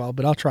creepy very well,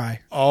 but I'll try.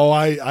 Oh,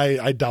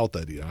 I doubt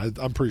that, Ian.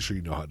 I'm pretty sure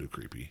you know how to do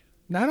creepy.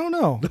 I don't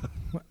know.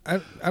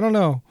 I don't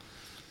know.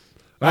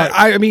 Right.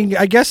 I mean,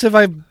 I guess if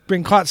I've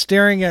been caught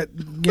staring at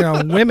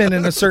women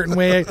in a certain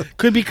way, it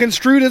could be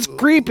construed as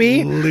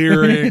creepy,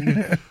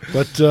 leering.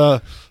 But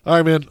all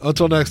right, man.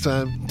 Until next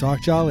time.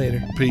 Talk to y'all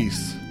later.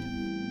 Peace.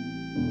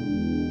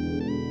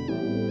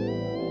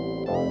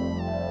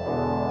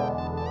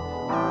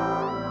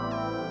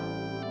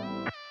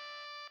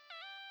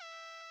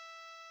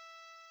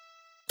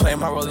 Play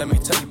my role, let me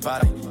tell you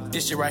about it.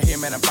 This shit right here,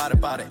 man, I'm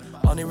about it.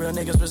 Only real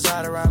niggas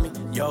reside around me.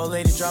 Yo, old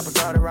lady, drop a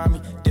guard around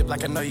me. Dip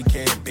like I know you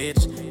can,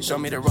 bitch. Show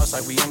me the ropes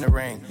like we in the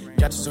ring.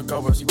 Got you some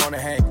GoPros, you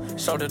wanna hang.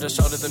 Shoulder to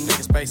shoulder, them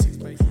niggas basic.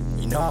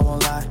 You know I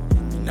won't lie.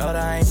 You know that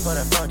I ain't for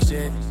that fuck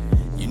shit.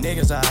 You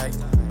niggas alright,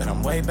 but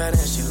I'm way better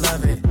and she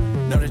love it.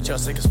 Know that y'all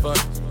sick as fuck.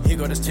 Here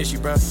go this tissue,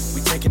 bro. We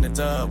taking the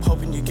dub.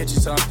 Hoping you get you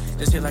some.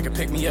 This hit like a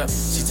pick me up.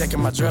 She taking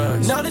my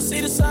drugs. Know they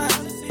see the sign.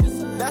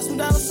 That's some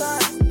dollar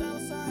signs.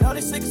 Know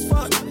they sick as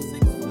fuck.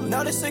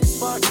 Know they sick as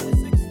fuck.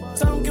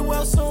 Tell them get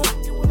well soon.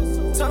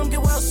 Tell them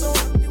get well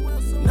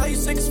soon. Know you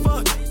sick as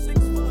fuck.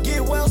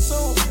 Get well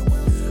soon.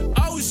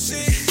 Oh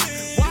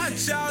shit.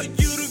 Watch out.